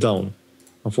king down,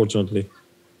 unfortunately.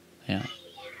 Yeah.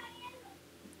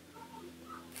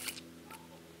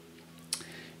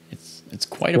 It's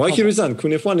quite a Why puzzle. he resigned?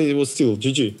 Queen f1, it was still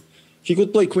GG. He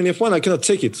could play queen f1, I cannot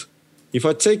take it. If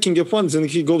I take king f1, then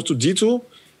he goes to d2,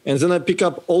 and then I pick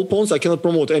up all pawns, I cannot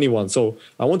promote anyone. So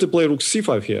I want to play rook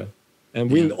c5 here and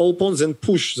win all pawns, then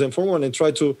push them forward and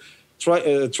try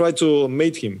to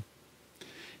mate him.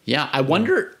 Yeah, I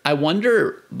wonder,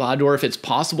 Baadur, if it's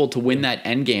possible to win that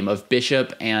endgame of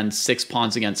bishop and 6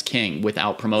 pawns against king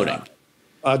without promoting.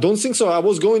 I don't think so. I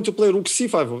was going to play rook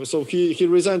c5, so he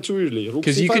resigned too early. Rook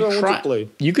Because c5 you could I want try, to play.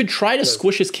 you could try to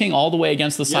squish his king all the way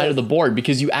against the side of the board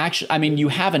because you actually, I mean, you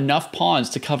have enough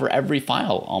pawns to cover every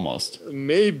file almost.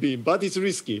 Maybe, but it's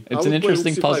risky. It's an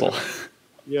interesting puzzle.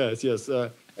 Yes.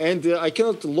 And I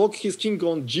cannot lock his king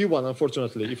on g1,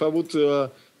 unfortunately. If I would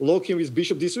lock him with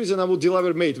bishop d3, then I would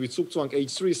deliver mate with Zugzwang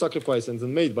h3, sacrifice, and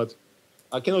then mate. But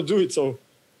I cannot do it, so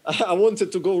I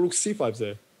wanted to go rook c5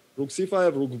 there. Rook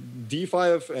c5, rook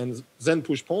d5, and then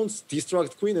push pawns,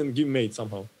 distract queen, and give mate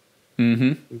somehow.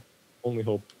 Mm-hmm. Only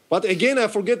hope. But again, I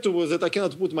forget that I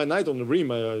cannot put my knight on the rim.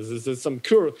 There's some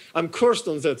I'm cursed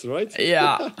on that, right?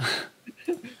 Yeah.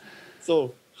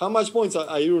 So how much points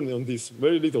I earn on this?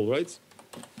 Very little, right?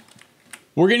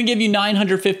 We're going to give you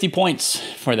 950 points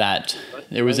for that.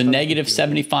 There was a negative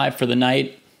 75 for the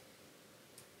knight.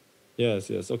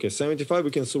 Yes. Okay, 75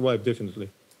 we can survive, definitely.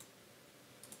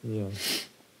 Yeah.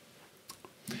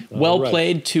 Well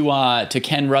played to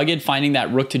Ken Rugged, finding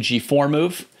that rook to g4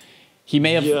 move. He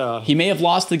may have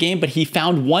lost the game, but he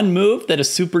found one move that a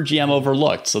super GM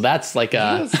overlooked. So that's like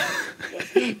a...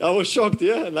 Yes. I was shocked,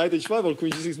 yeah. Knight h5 or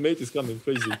queen g6 mate is coming,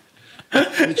 crazy.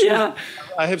 Yeah.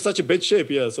 I have such a bad shape,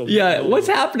 yeah. So what's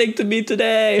happening to me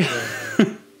today?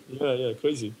 Yeah,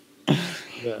 crazy.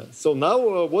 Yeah. So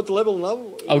now, what level now?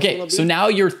 Okay, so now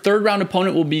your third round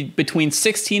opponent will be between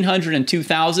 1,600 and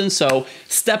 2,000. So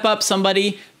step up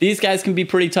somebody. These guys can be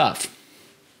pretty tough.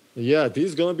 Yeah, this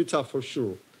is gonna be tough for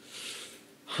sure.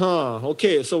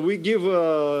 Okay, so we give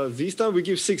this time we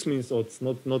give 6 minutes odds,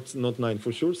 not 9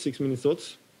 for sure. 6 minutes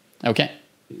odds. Okay.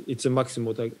 It's a maximum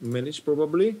what I manage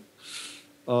probably.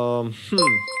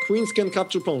 Queens can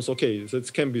capture pawns. Okay,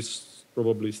 that can be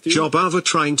probably still. Jobava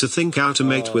trying to think how to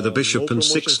mate with a bishop and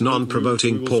 6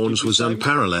 non-promoting pawns was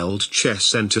unparalleled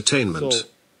chess entertainment. So,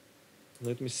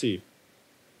 let me see.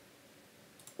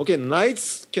 Okay,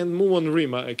 knights can move on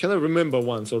rim. Can I remember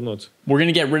once or not? We're going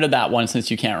to get rid of that one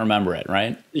since you can't remember it,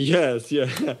 right? Yes,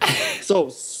 yeah. so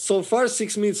far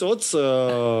 6 minutes odds.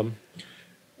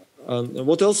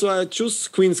 What else do I choose?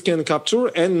 Queens can capture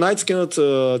and knights cannot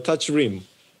touch rim.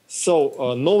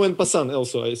 So no en passant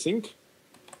also, I think.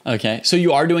 Okay, so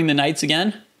you are doing the knights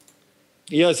again?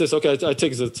 Yes. Okay, I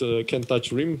take that. Can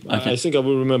touch rim. Okay. I think I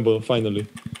will remember finally.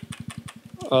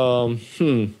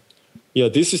 Yeah,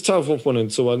 this is tough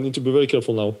opponent, so I need to be very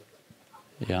careful now.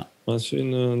 Yeah.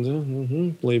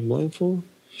 Play blindfold.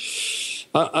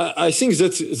 I think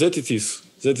that it is.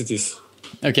 That it is.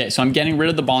 Okay, so I'm getting rid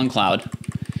of the Bong Cloud.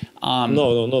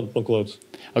 No, not Bong Cloud.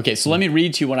 Okay, so let me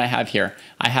read to you what I have here.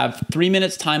 I have 3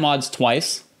 minutes time odds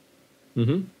twice.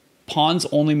 Mm-hmm. Pawns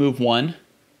only move 1.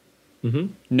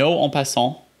 Mm-hmm. No en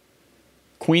passant.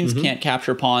 Queens can't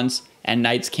capture pawns, and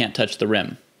knights can't touch the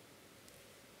rim.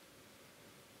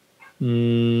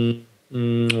 1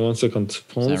 second.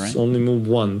 Pawns right? only move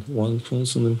 1. 1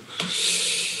 pawns only.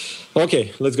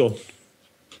 Okay, let's go.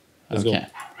 Let's go.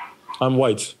 I'm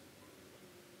white.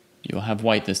 You'll have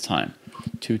white this time.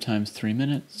 2 times 3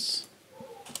 minutes.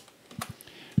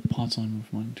 Pawns only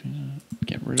move 1. 2,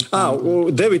 get rid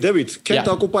of. David. Can't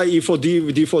occupy e4,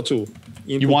 d4 too.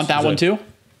 You want that one too?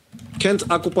 Can't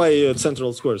occupy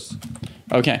central squares.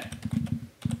 Okay.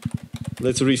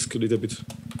 Let's risk a little bit.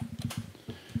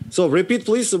 So repeat,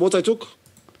 please, what I took.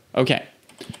 Okay.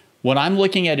 What I'm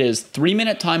looking at is 3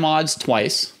 minute time odds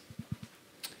twice.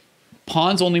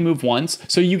 Pawns only move once.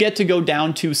 So you get to go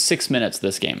down to 6 minutes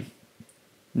this game,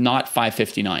 not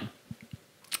 5:59.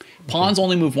 Pawns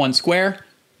only move 1 square.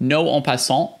 No en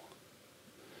passant.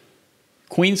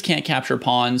 Queens can't capture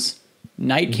pawns.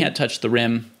 Knight can't touch the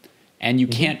rim. And you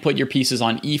can't put your pieces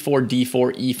on e4,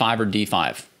 d4, e5, or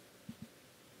d5.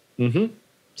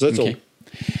 That's all.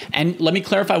 And let me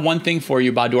clarify one thing for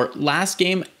you, Baadur. Last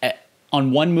game,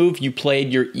 on one move, you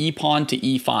played your e pawn to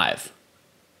e5.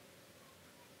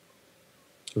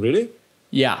 Really?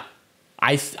 Yeah.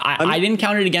 I didn't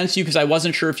count it against you because I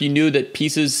wasn't sure if you knew that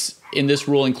pieces in this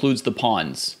rule includes the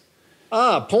pawns.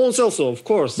 Pawns also, of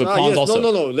course. Pawns yes. also.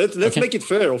 No. Let's make it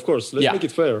fair, of course. Let's make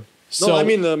it fair. No, I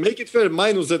mean, make it fair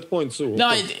minus that point too.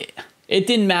 No, it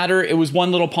didn't matter. It was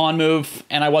one little pawn move,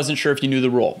 and I wasn't sure if you knew the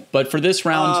rule. But for this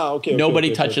round,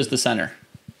 nobody touches the center.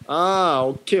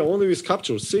 Okay. Only with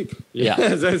captures. Sick. Yeah.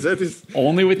 that is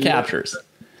only with captures.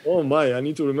 Oh my! I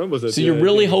need to remember that. So you're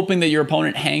really hoping that your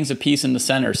opponent hangs a piece in the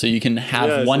center, so you can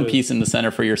have one piece in the center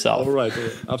for yourself. All right.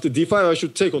 After d5, I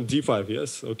should take on d5.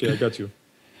 Yes. Okay, I got you.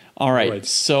 All right.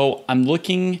 So I'm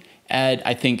looking at,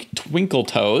 I think, Twinkle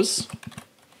Toes,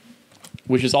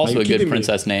 which is also a good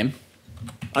princess name.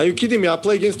 Are you kidding me? I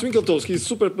play against Twinkle Toes. He's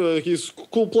he's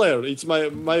cool player. It's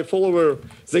my follower,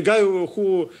 the guy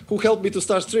who helped me to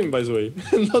start stream, by the way.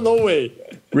 no way.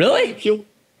 Really? He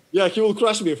will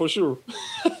crush me for sure.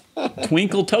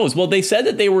 Twinkle Toes. Well, they said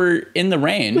that they were in the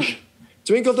range.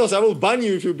 Twinkle Toes, I will ban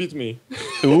you if you beat me.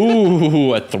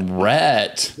 Ooh, a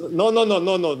threat. No.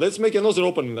 Let's make another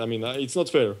open. I mean, it's not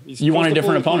fair. You want a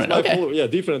different opponent? Okay. Yeah,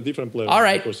 different player. All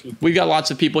right. We've got lots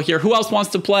of people here. Who else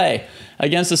wants to play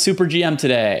against the Super GM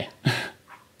today?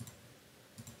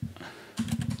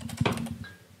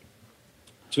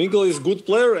 Twinkle is good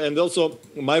player and also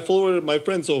my follower, my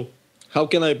friend. So how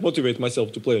can I motivate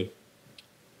myself to play?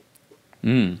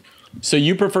 So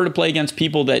you prefer to play against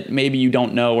people that maybe you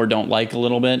don't know or don't like a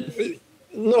little bit?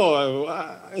 No,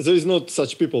 there is not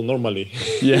such people normally.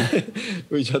 Yeah.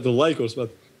 Which are the likers, but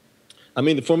I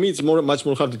mean, for me, it's much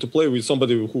more harder to play with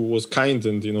somebody who was kind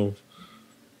and,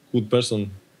 good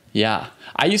person. Yeah.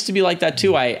 I used to be like that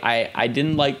too. I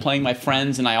didn't like playing my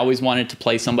friends, and I always wanted to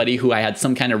play somebody who I had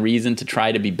some kind of reason to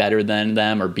try to be better than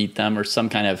them or beat them or some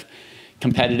kind of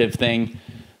competitive thing.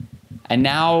 And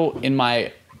now in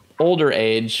my older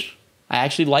age, I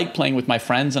actually like playing with my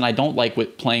friends, and I don't like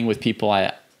playing with people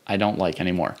I don't like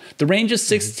anymore. The range is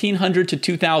 1,600 to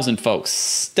 2,000, folks.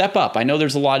 Step up. I know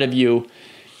there's a lot of you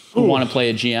who want to play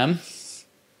a GM.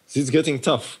 It's getting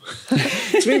tough.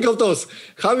 Twinkle Toes,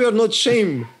 how you are not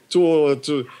ashamed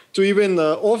to even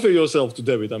offer yourself to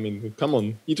David? I mean, come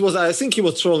on. I think he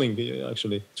was trolling me,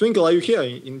 actually. Twinkle, are you here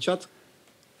in chat?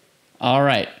 All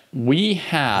right. We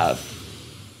have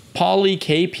Pauly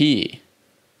KP.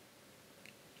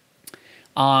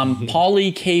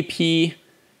 Pauly KP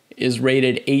is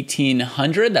rated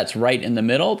 1,800. That's right in the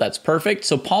middle. That's perfect.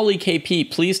 So Pauly KP,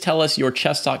 please tell us your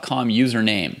chess.com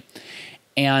username.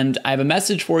 And I have a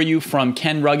message for you from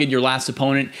Ken Rugged, your last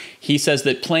opponent. He says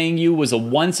that playing you was a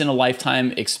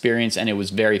once-in-a-lifetime experience, and it was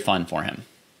very fun for him.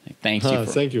 Thank you.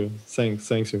 Thank you.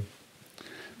 Thanks you.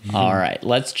 All right.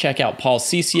 Let's check out Paul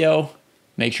Cicio.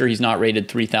 Make sure he's not rated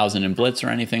 3,000 in Blitz or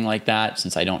anything like that,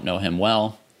 since I don't know him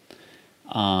well.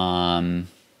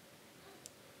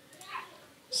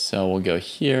 So we'll go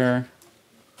here.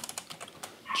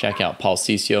 Check out Paul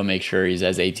Cicio. Make sure he's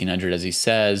as 1,800 as he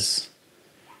says.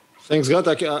 Thanks God,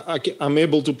 I'm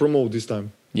able to promote this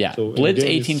time. Yeah, so Blitz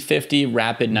 1850,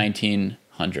 Rapid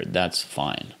 1900. That's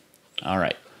fine. All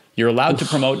right. You're allowed to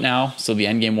promote now, so the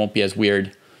endgame won't be as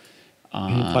weird.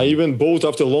 I even bought,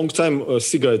 after a long time, one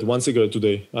cigarette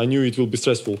today. I knew it will be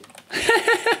stressful.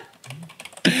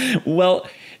 Well,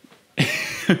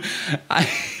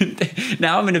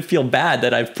 now I'm going to feel bad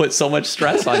that I've put so much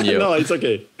stress on you. No, it's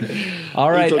okay. All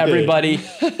right, everybody,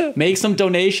 make some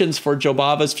donations for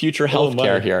Jobava's future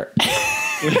healthcare here.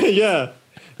 Yeah.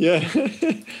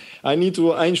 I need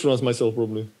to insurance myself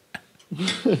probably.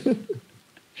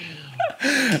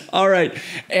 All right,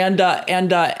 and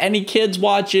any kids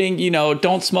watching,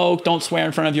 don't smoke, don't swear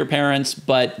in front of your parents,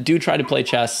 but do try to play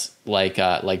chess like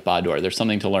Baadur. There's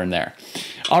something to learn there.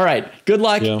 All right, good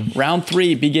luck. Yeah. Round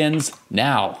 3 begins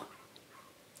now.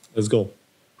 Let's go.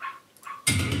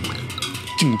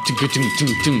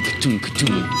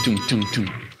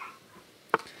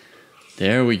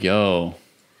 There we go.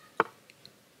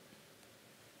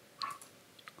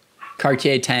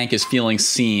 Cartier Tank is feeling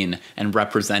seen and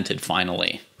represented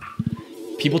finally.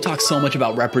 People talk so much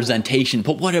about representation,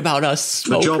 but what about us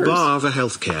smokers? The Jobava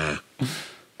healthcare.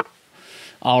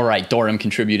 All right, Dorum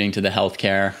contributing to the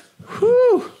healthcare.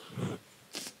 Whew.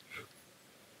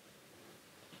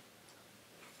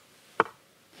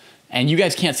 And you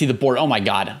guys can't see the board. Oh my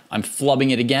God, I'm flubbing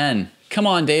it again. Come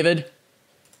on, David.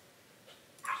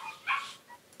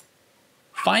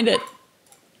 Find it.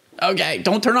 Okay,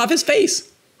 don't turn off his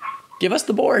face. Give us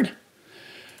the board.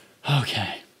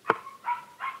 Okay.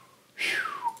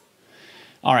 Whew.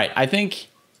 All right, I think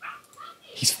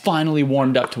He's finally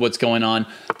warmed up to what's going on.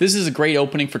 This is a great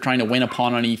opening for trying to win a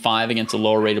pawn on e5 against a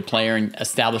lower-rated player and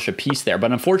establish a piece there.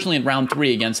 But unfortunately, in round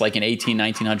 3 against like an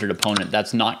 1900 opponent,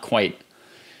 that's not quite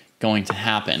going to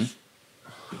happen.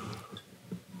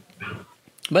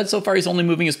 But so far, he's only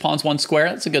moving his pawns 1 square.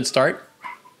 That's a good start.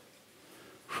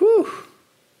 Whew.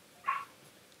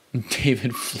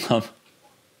 David Flum.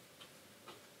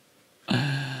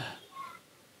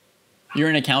 You're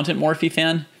an accountant Morphe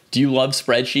fan? Do you love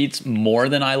spreadsheets more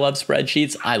than I love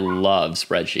spreadsheets? I love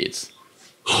spreadsheets.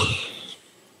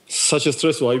 Such a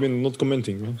stressful. I've been not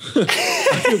commenting. I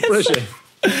feel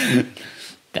pressure.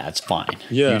 That's fine.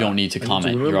 Yeah, you don't need to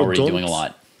comment. You're already doing a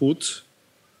lot. Put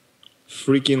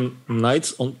freaking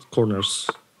knights on corners.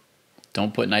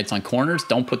 Don't put knights on corners.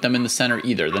 Don't put them in the center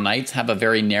either. The knights have a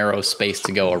very narrow space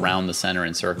to go around the center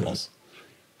in circles.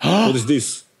 What is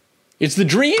this? It's the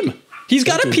dream. He's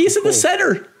got a piece in the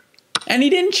center. And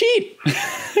he didn't cheat.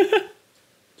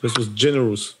 This was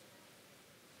generous.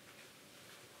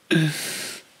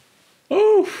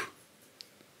 Oh.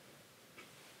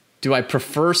 Do I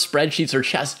prefer spreadsheets or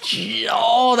chess?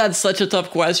 Oh, that's such a tough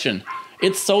question.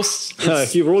 It's so...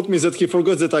 He wrote me that he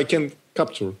forgot that I can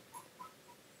capture.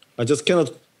 I just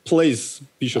cannot place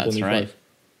bishop on e5. Right.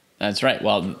 That's right.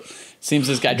 Well, it seems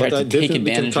this guy tried to take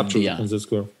advantage of the... on the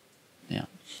square. Yeah.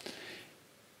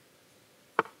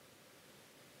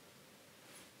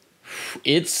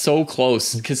 It's so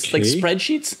close because like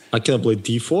spreadsheets. I cannot play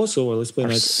d4, so let's play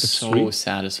knight f3. So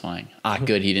satisfying.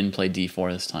 Good. He didn't play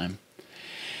d4 this time.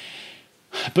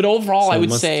 But overall, so I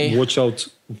would say watch out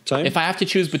time. If I have to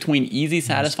choose between easy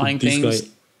satisfying things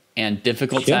and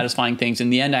difficult satisfying things, in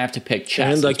the end I have to pick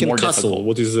chess. And I can castle. Difficult.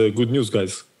 What is good news,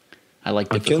 guys? I like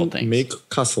difficult things. I can make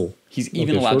castle. He's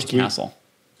even allowed to castle.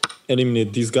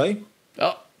 Eliminate this guy.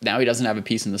 Oh, now he doesn't have a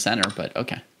piece in the center, but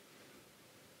okay.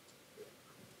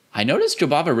 I noticed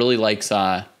Jobava really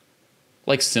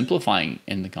likes simplifying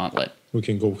in the gauntlet. We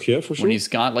can go here for sure. When he's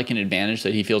got like an advantage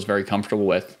that he feels very comfortable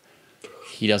with,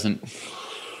 he doesn't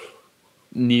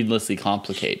needlessly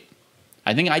complicate.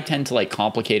 I think I tend to like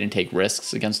complicate and take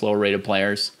risks against lower rated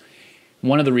players.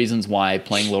 One of the reasons why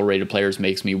playing lower rated players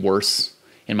makes me worse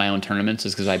in my own tournaments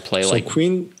is because I play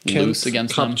queen loose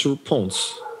against them. Capture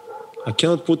pawns. I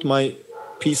cannot put my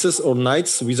pieces or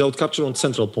knights without capture on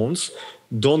central pawns.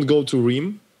 Don't go to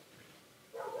Rim.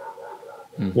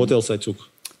 What else I took?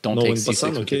 Don't take c6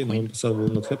 with okay, the queen. No Passan will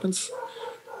not happen.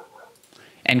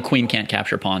 And queen can't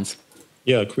capture pawns.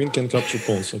 Yeah, queen can capture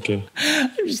pawns, okay.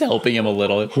 I'm just helping him a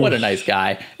little. What a nice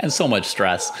guy. And so much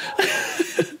stress.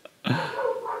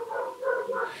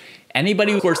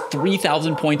 Anybody who scores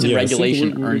 3,000 points in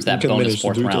regulation earns that bonus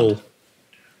 4th round.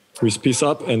 With piece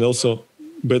up and also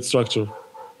bad structure.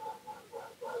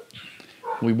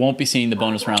 We won't be seeing the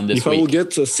bonus round this week. If I will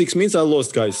get 6 minutes, I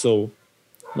lost, guys. So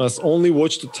must only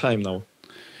watch the time now.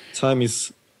 Time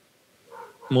is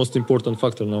most important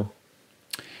factor now.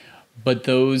 But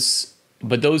those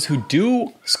who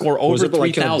do score over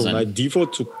 3,000 knight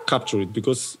d4 to capture it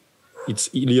because it's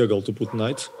illegal to put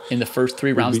knight. In the first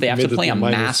 3 rounds, they have to play a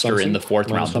master in the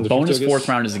 4th round. The bonus 4th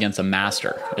round is against a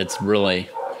master. It's really,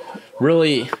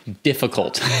 really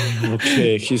difficult.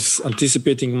 Okay, he's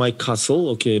anticipating my castle.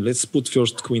 Okay, let's put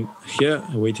first queen here,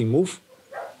 a waiting move.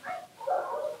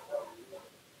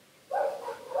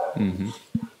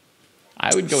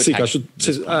 I would go with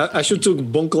I should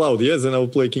took Bon Cloud, yes, and I will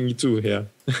play king e2 here.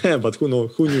 But who knew?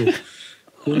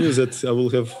 Who knew that I will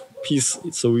have peace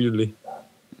so weirdly?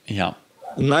 Yeah.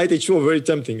 Knight h4, very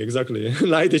tempting, exactly.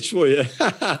 Knight h4,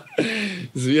 yeah.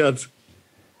 It's weird.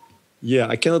 Yeah,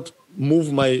 I cannot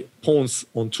move my pawns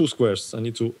on 2 squares. I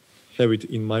need to have it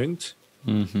in mind.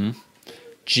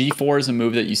 G4 is a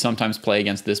move that you sometimes play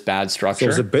against this bad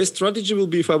structure. So the best strategy will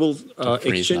be if I will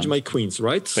exchange my queens,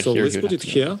 right? But so let's put it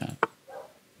here.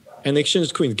 And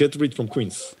exchange queens. Get rid from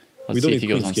queens. Let's see if he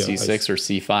goes on c6 or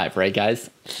c5, right, guys?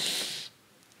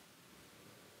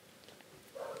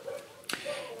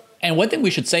 And one thing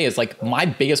we should say is, like, my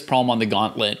biggest problem on the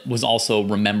gauntlet was also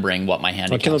remembering what my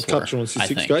handicaps were. I cannot capture on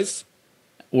c6, guys.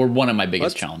 Or one of my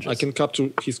biggest challenges. I can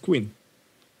capture his queen.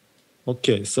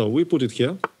 Okay, so we put it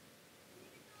here.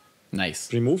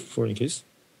 Nice. Remove, for in case.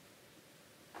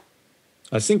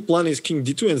 I think plan is king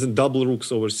d2 and then double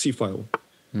rooks over c file.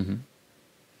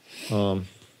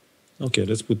 Okay,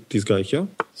 let's put this guy here.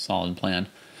 Solid plan.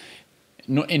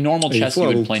 In normal chess, you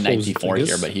would play knight d4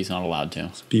 here, but he's not allowed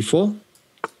to. b4.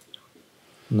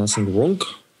 Nothing wrong.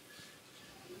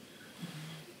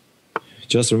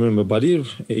 Just remember, buddy,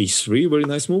 a3, very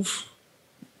nice move.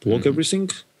 Block everything.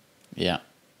 Yeah.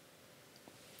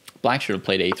 Black should have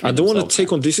played a3. I don't want to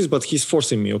take on this, but he's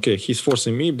forcing me. Okay, he's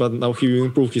forcing me, but now he will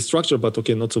improve his structure. But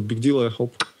okay, not so big deal, I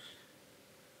hope.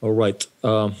 All right.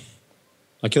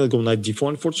 I cannot go knight d4,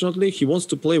 unfortunately. He wants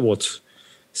to play what?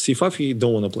 c5 he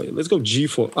don't want to play. Let's go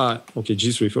g4. Okay,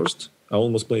 g3 first. I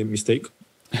almost played a mistake.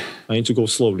 I need to go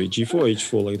slowly. g4,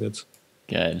 h4 like that.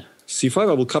 Good. c5,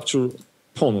 I will capture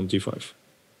pawn on d5.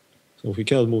 So he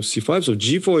cannot move c5. So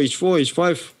g4, h4,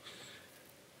 h5.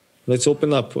 Let's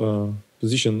open up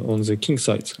position on the king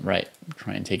side. Right.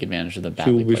 Try and take advantage of the He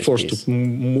badly will be placed forced piece.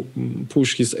 to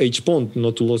push his h-pawn,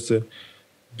 not to lose the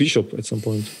bishop at some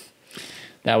point.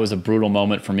 That was a brutal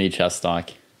moment for me,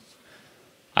 ChessDojo.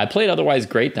 I played otherwise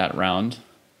great that round.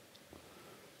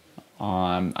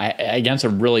 Against a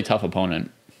really tough opponent.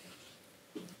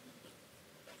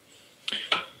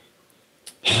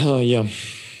 Yeah.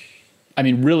 I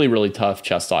mean, really, really tough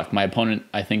ChessDojo. My opponent,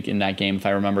 I think, in that game, if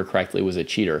I remember correctly, was a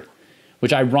cheater.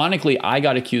 Which, ironically, I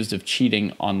got accused of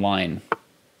cheating online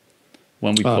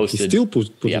when we posted he still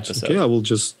put the it. episode. Okay, I will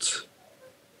just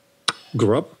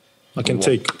grab. I can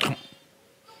take.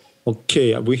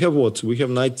 Okay, we have what? We have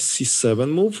knight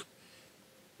c7 move.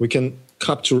 We can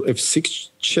capture f6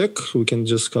 check. We can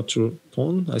just capture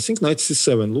pawn. I think knight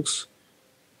c7 looks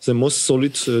the most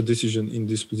solid decision in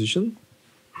this position.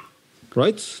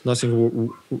 Right?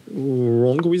 Nothing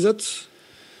wrong with that.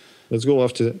 Let's go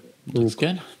after Looks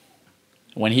good.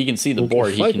 When he can see the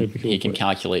board, he can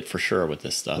calculate for sure with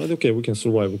this stuff. But okay, we can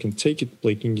survive. We can take it,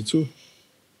 play king e2.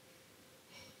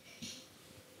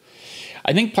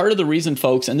 I think part of the reason,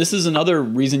 folks, and this is another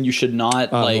reason you should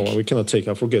not No, we cannot take.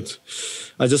 I forget.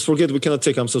 I just forget we cannot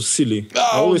take. I'm so silly. I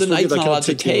Oh, always the knight's forget not I allowed cannot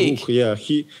to take. take. Yeah,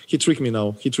 he tricked me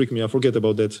now. He tricked me. I forget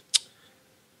about that.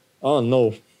 Oh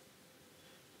no,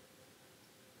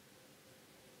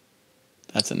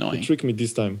 That's he annoying. tricked me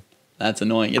this time. That's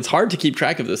annoying. It's hard to keep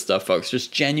track of this stuff, folks.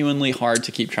 Just genuinely hard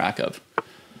to keep track of.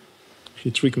 He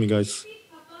tricked me, guys.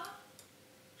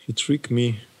 He tricked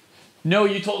me. No,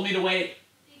 you told me to wait.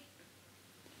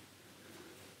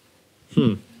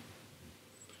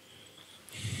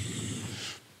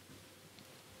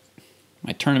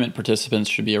 My tournament participants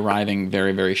should be arriving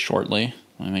very, very shortly.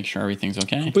 Let me make sure everything's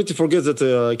okay. Completely forget that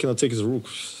I cannot take his rook.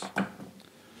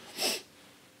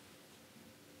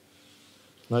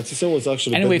 Knight c7 was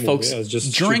actually Anyway, bad move. folks, Yeah, it's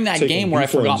just during that taking game where I b4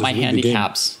 and forgot just my win the game.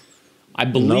 handicaps, I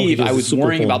believe he has I a was super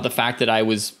worrying pawn. about the fact that I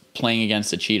was playing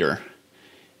against a cheater.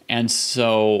 And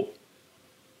so,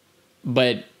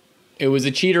 but it was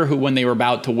a cheater who, when they were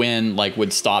about to win, like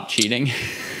would stop cheating.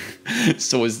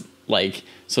 so as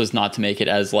not to make it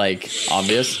as like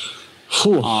obvious.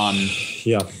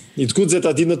 Yeah, it's good that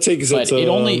I did not take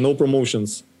that. No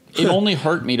promotions. It only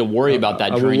hurt me to worry about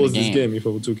that I during would lose the game. this game if I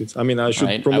would took it. I mean, I should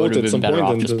Right? I promote would have at some been better point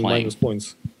off and just then playing. minus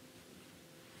points.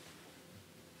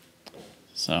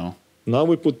 So now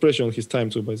we put pressure on his time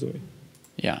too, by the way.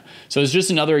 yeah. So it's just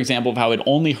another example of how it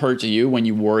only hurts you when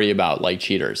you worry about like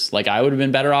cheaters. Like I would have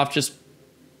been better off just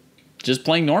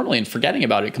playing normally and forgetting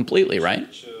about it completely, right?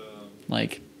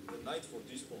 Like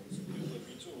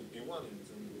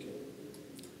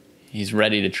he's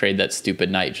ready to trade that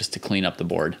stupid knight just to clean up the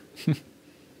board.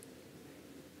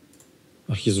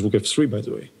 His rook f3, by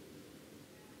the way.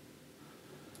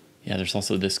 Yeah, there's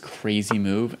also this crazy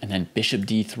move, and then bishop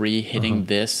d3 hitting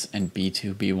this, and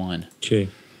b2, b1. Okay.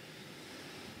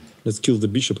 Let's kill the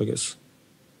bishop, I guess.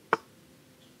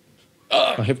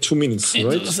 I have 2 minutes, Into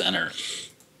right? the center.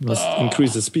 Let's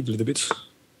increase the speed a little bit.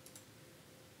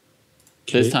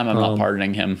 This time I'm not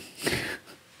pardoning him.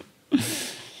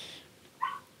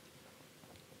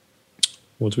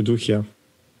 What we do here?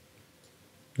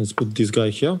 Let's put this guy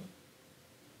here.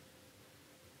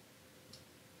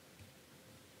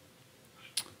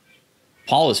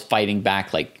 Paul is fighting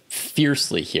back like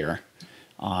fiercely here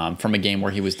from a game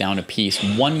where he was down a piece.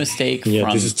 One mistake from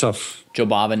this is tough.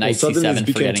 Jobava, knight suddenly it c7,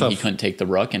 became forgetting he tough. couldn't take the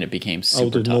rook, and it became super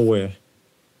Out of tough. nowhere.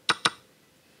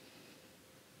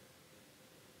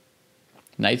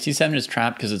 Knight c7 is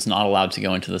trapped because it's not allowed to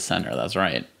go into the center. That's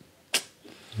right.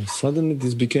 Suddenly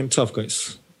this became tough,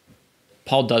 guys.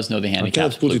 Paul does know the I handicaps.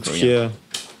 cannot put Blue it Korean, here,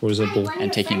 for example.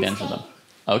 and taking advantage of them.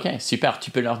 Ok, super.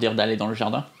 Tu peux leur dire d'aller dans le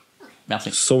jardin?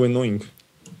 Merci. So annoying.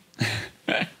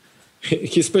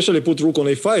 He especially put rook on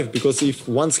a5 because if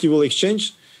once he will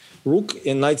exchange rook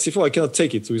and knight c4, I cannot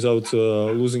take it without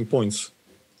losing points.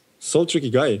 So tricky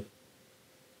guy.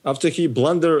 After he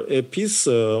blundered a piece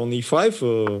on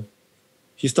e5,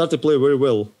 he started to play very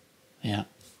well. Yeah.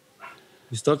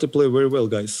 He started to play very well,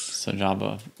 guys. So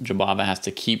Jobava has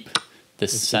to keep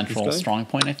this central guy. strong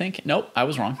point, I think. Nope, I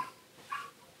was wrong.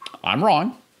 I'm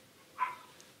wrong.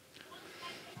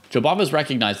 Jobava's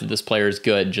recognized that this player is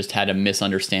good, just had a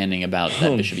misunderstanding about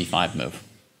that bishop e5 move.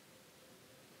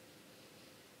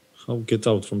 How get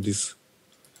out from this?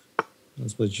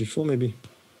 Let's play g4 maybe.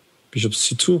 Bishop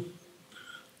c2.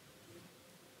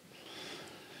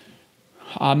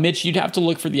 Mitch, you'd have to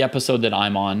look for the episode that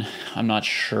I'm on. I'm not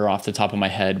sure off the top of my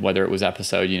head whether it was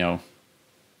episode,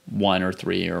 1 or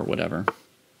 3 or whatever.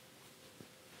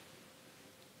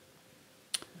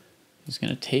 He's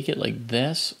going to take it like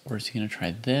this, or is he going to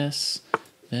try this,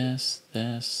 this,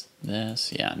 this,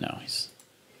 this? Yeah, no, he's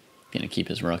going to keep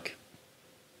his rook.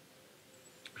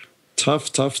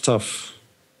 Tough, tough, tough.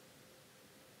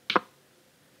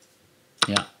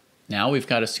 Yeah. Now we've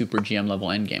got a super GM level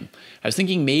endgame. I was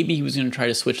thinking maybe he was going to try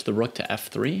to switch the rook to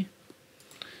f3.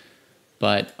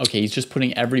 But, okay, he's just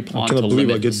putting every pawn to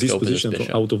limit the scope of this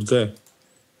bishop. Out of there.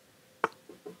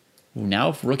 Ooh, now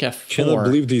if rook f4, cannot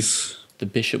believe this. The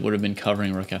bishop would have been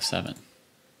covering rook f7.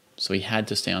 So he had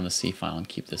to stay on the c file and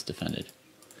keep this defended.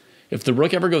 If the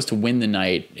rook ever goes to win the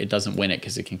knight, it doesn't win it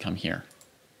because it can come here.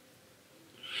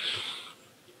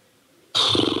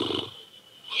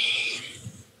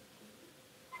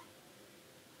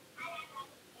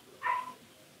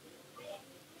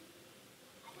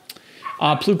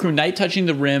 Plukru, knight touching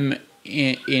the rim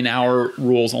in our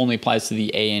rules only applies to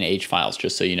the A and H files,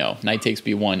 just so you know. Knight takes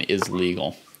b1 is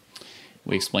legal.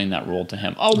 We explained that rule to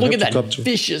him. Oh, look at that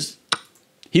vicious.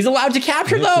 He's allowed to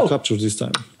capture, though. Capture this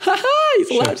time. He's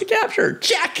allowed to capture.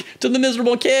 Check to the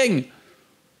miserable king.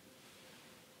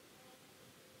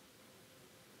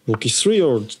 Rook e3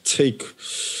 or take?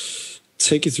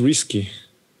 Take is risky.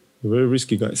 Very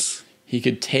risky, guys. He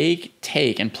could take,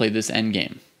 and play this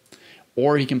endgame.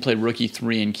 Or he can play rook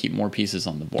e3 and keep more pieces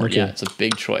on the board. Okay. Yeah, it's a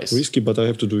big choice. Risky, but I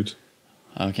have to do it.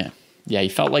 Okay. Yeah, he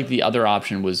felt like the other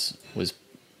option was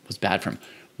bad for him.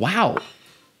 Wow.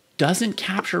 Doesn't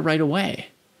capture right away.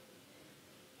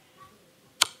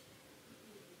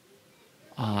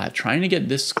 Trying to get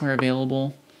this square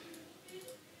available.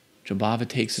 Jobava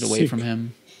takes it away from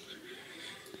him.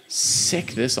 Sick,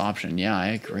 this option. Yeah, I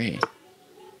agree.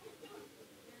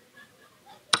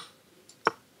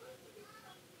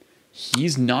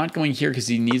 He's not going here because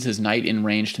he needs his knight in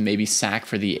range to maybe sack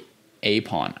for the A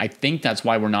pawn. I think that's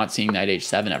why we're not seeing knight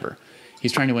h7 ever.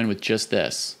 He's trying to win with just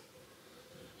this.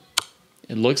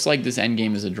 It looks like this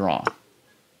endgame is a draw.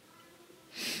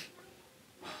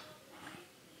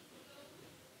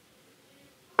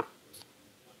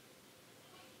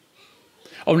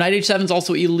 Oh, knight h7 is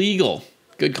also illegal.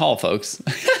 Good call, folks.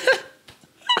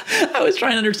 I was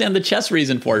trying to understand the chess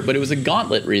reason for it, but it was a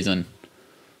gauntlet reason.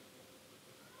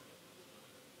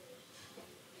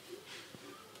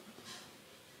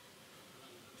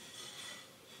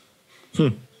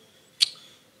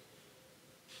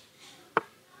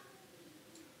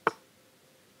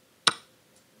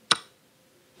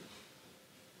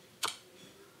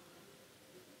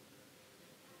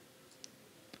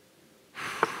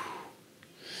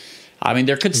 I mean,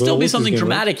 there could still be something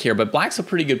dramatic here, but Black's a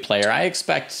pretty good player. I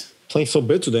expect... Playing so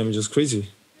bad to them is just crazy.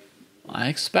 I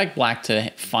expect Black to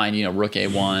find, rook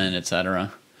a1,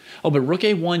 etc. Oh, but rook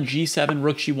a1, g7,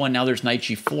 rook g1, now there's knight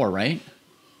g4, right?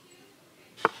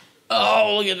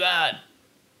 Oh, look at that.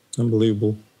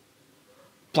 Unbelievable.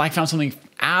 Black found something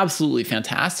absolutely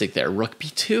fantastic there. Rook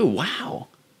b2, wow.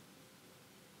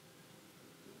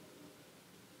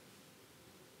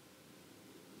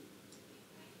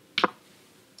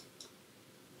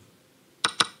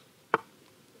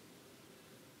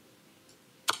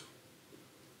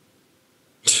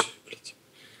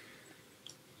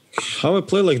 How I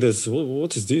play like this?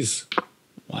 What is this?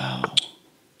 Wow.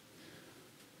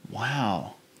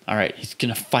 Wow. All right, he's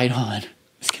going to fight on.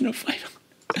 He's going to fight on.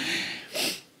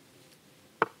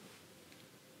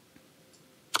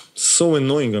 So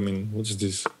annoying. I mean, what is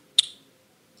this?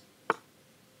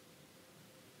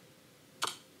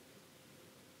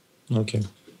 Okay.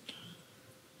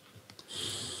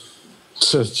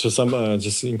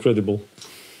 Just incredible.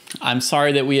 I'm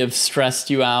sorry that we have stressed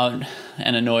you out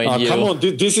and annoyed you. Come on,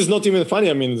 this is not even funny.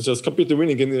 I mean, it's just completely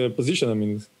winning in the position. I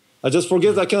mean, I just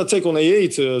forget I cannot take on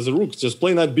a8 as a rook. Just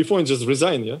play knight b4 and just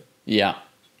resign, yeah? Yeah.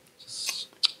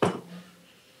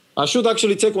 I should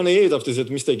actually take on a8 after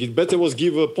that mistake. It better was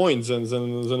give points than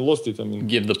lost it. I mean,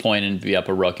 give the point and be up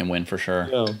a rook and win for sure.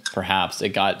 Yeah. Perhaps. It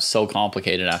got so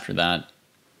complicated after that.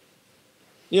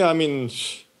 Yeah, I mean...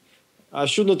 I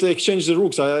should not exchange the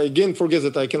rooks. I again forget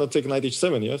that I cannot take knight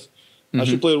h7, yes? I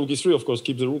should play rook e3, of course,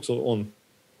 keep the rooks on.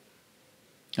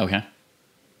 Okay.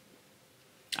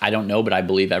 I don't know, but I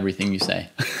believe everything you say.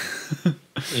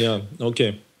 Yeah,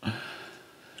 okay.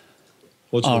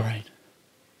 All right.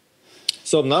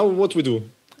 So now what we do?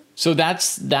 So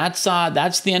that's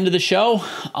the end of the show.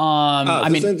 I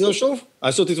mean, the end of the show?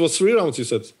 I thought it was 3 rounds, you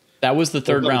said. That was the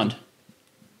third round.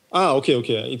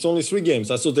 Okay. It's only 3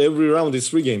 games. I thought every round is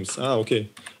 3 games. Okay.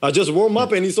 I just warm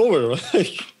up and it's over.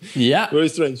 Yeah. Very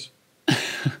strange.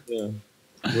 Yeah.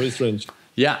 Very strange.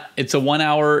 Yeah, it's a 1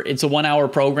 hour. It's a 1 hour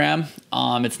program.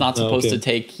 It's not supposed to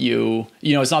take you.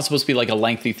 You know, it's not supposed to be like a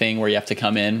lengthy thing where you have to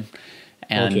come in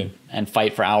and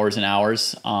fight for hours and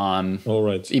hours. All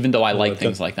right. Even though I like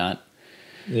things like that.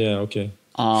 Yeah. Okay.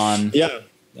 Yeah.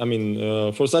 I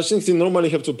mean, for such things, you normally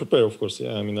have to prepare, of course.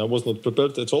 Yeah. I mean, I was not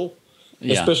prepared at all.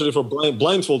 Yeah. Especially for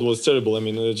blindfold was terrible. I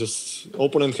mean, just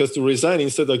opponent has to resign.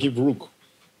 Instead, I give rook.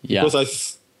 Yeah. Because I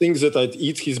think that I'd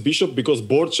eat his bishop because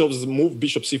board shows move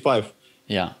bishop c5.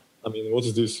 Yeah. I mean, what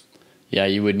is this? Yeah,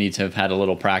 you would need to have had a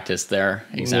little practice there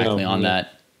exactly on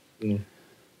that.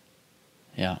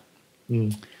 Yeah.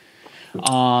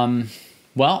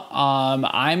 Well,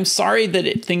 I'm sorry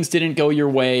that things didn't go your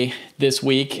way this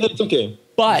week. It's okay.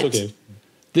 But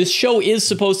this show is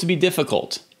supposed to be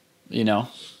difficult. You know,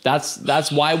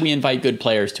 that's why we invite good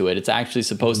players to it. It's actually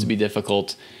supposed to be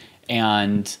difficult.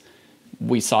 And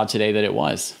we saw today that it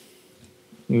was.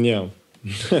 Yeah.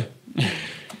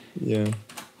 Yeah.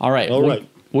 All right.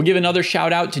 We'll give another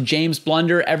shout out to James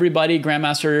Blunder, everybody,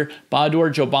 Grandmaster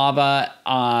Baadur, Jobava.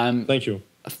 Thank you.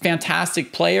 A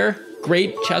fantastic player,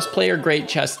 great chess player, great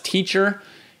chess teacher,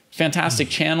 fantastic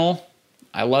channel.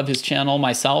 I love his channel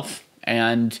myself,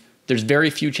 and there's very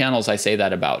few channels I say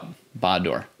that about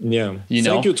Baadur. Yeah.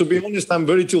 Thank you. To be honest, I'm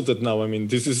very tilted now. I mean,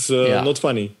 this is not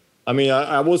funny. I mean,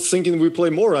 I was thinking we play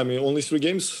more. I mean, only 3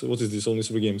 games. What is this? Only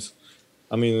 3 games.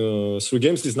 I mean, 3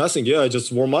 games is nothing. Yeah, I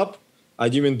just warm up. I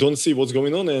even don't see what's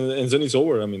going on, and then it's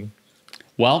over. I mean,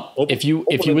 well, if you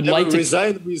would like to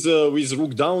resign with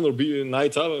rook down or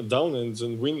knight down and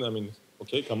then win, I mean,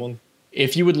 okay, come on.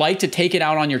 If you would like to take it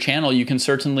out on your channel, you can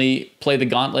certainly play the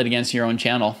gauntlet against your own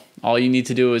channel. All you need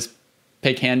to do is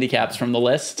pick handicaps from the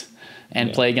list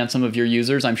and play against some of your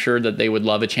users. I'm sure that they would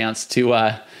love a chance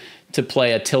to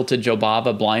play a tilted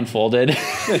Jobava blindfolded.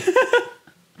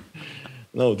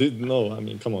 No. I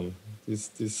mean, come on.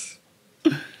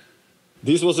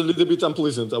 This was a little bit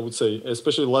unpleasant, I would say,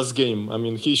 especially last game. I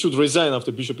mean, he should resign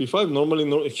after bishop e5.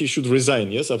 Normally, he should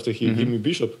resign, yes, after he give me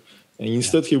bishop. And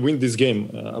instead, he win this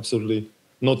game. Absolutely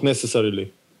not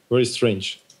necessarily. Very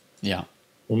strange. Yeah.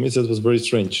 For me, that was very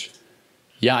strange.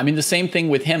 Yeah, I mean, the same thing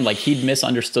with him. Like, he'd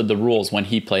misunderstood the rules when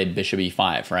he played bishop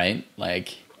e5, right?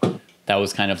 Like, that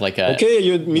was kind of like a... Okay,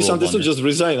 you misunderstood, just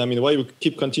resign. I mean, why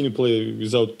you continue play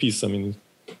without peace? I mean,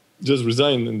 just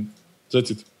resign and that's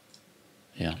it.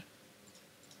 Yeah.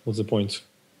 What's the point?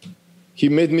 He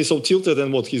made me so tilted,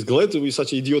 and what? He's glad to be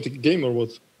such an idiotic game, or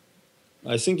what?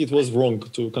 I think it was wrong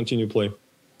to continue play.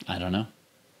 I don't know.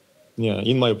 Yeah,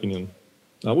 in my opinion.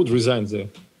 I would resign there.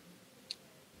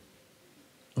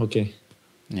 Okay.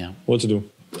 Yeah. What to do?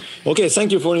 Okay,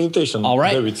 thank you for the invitation. All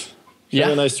right. David.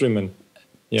 Have a nice stream, man.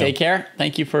 Yeah. Take care.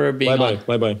 Thank you for being on.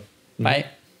 Bye-bye. Bye-bye. Bye.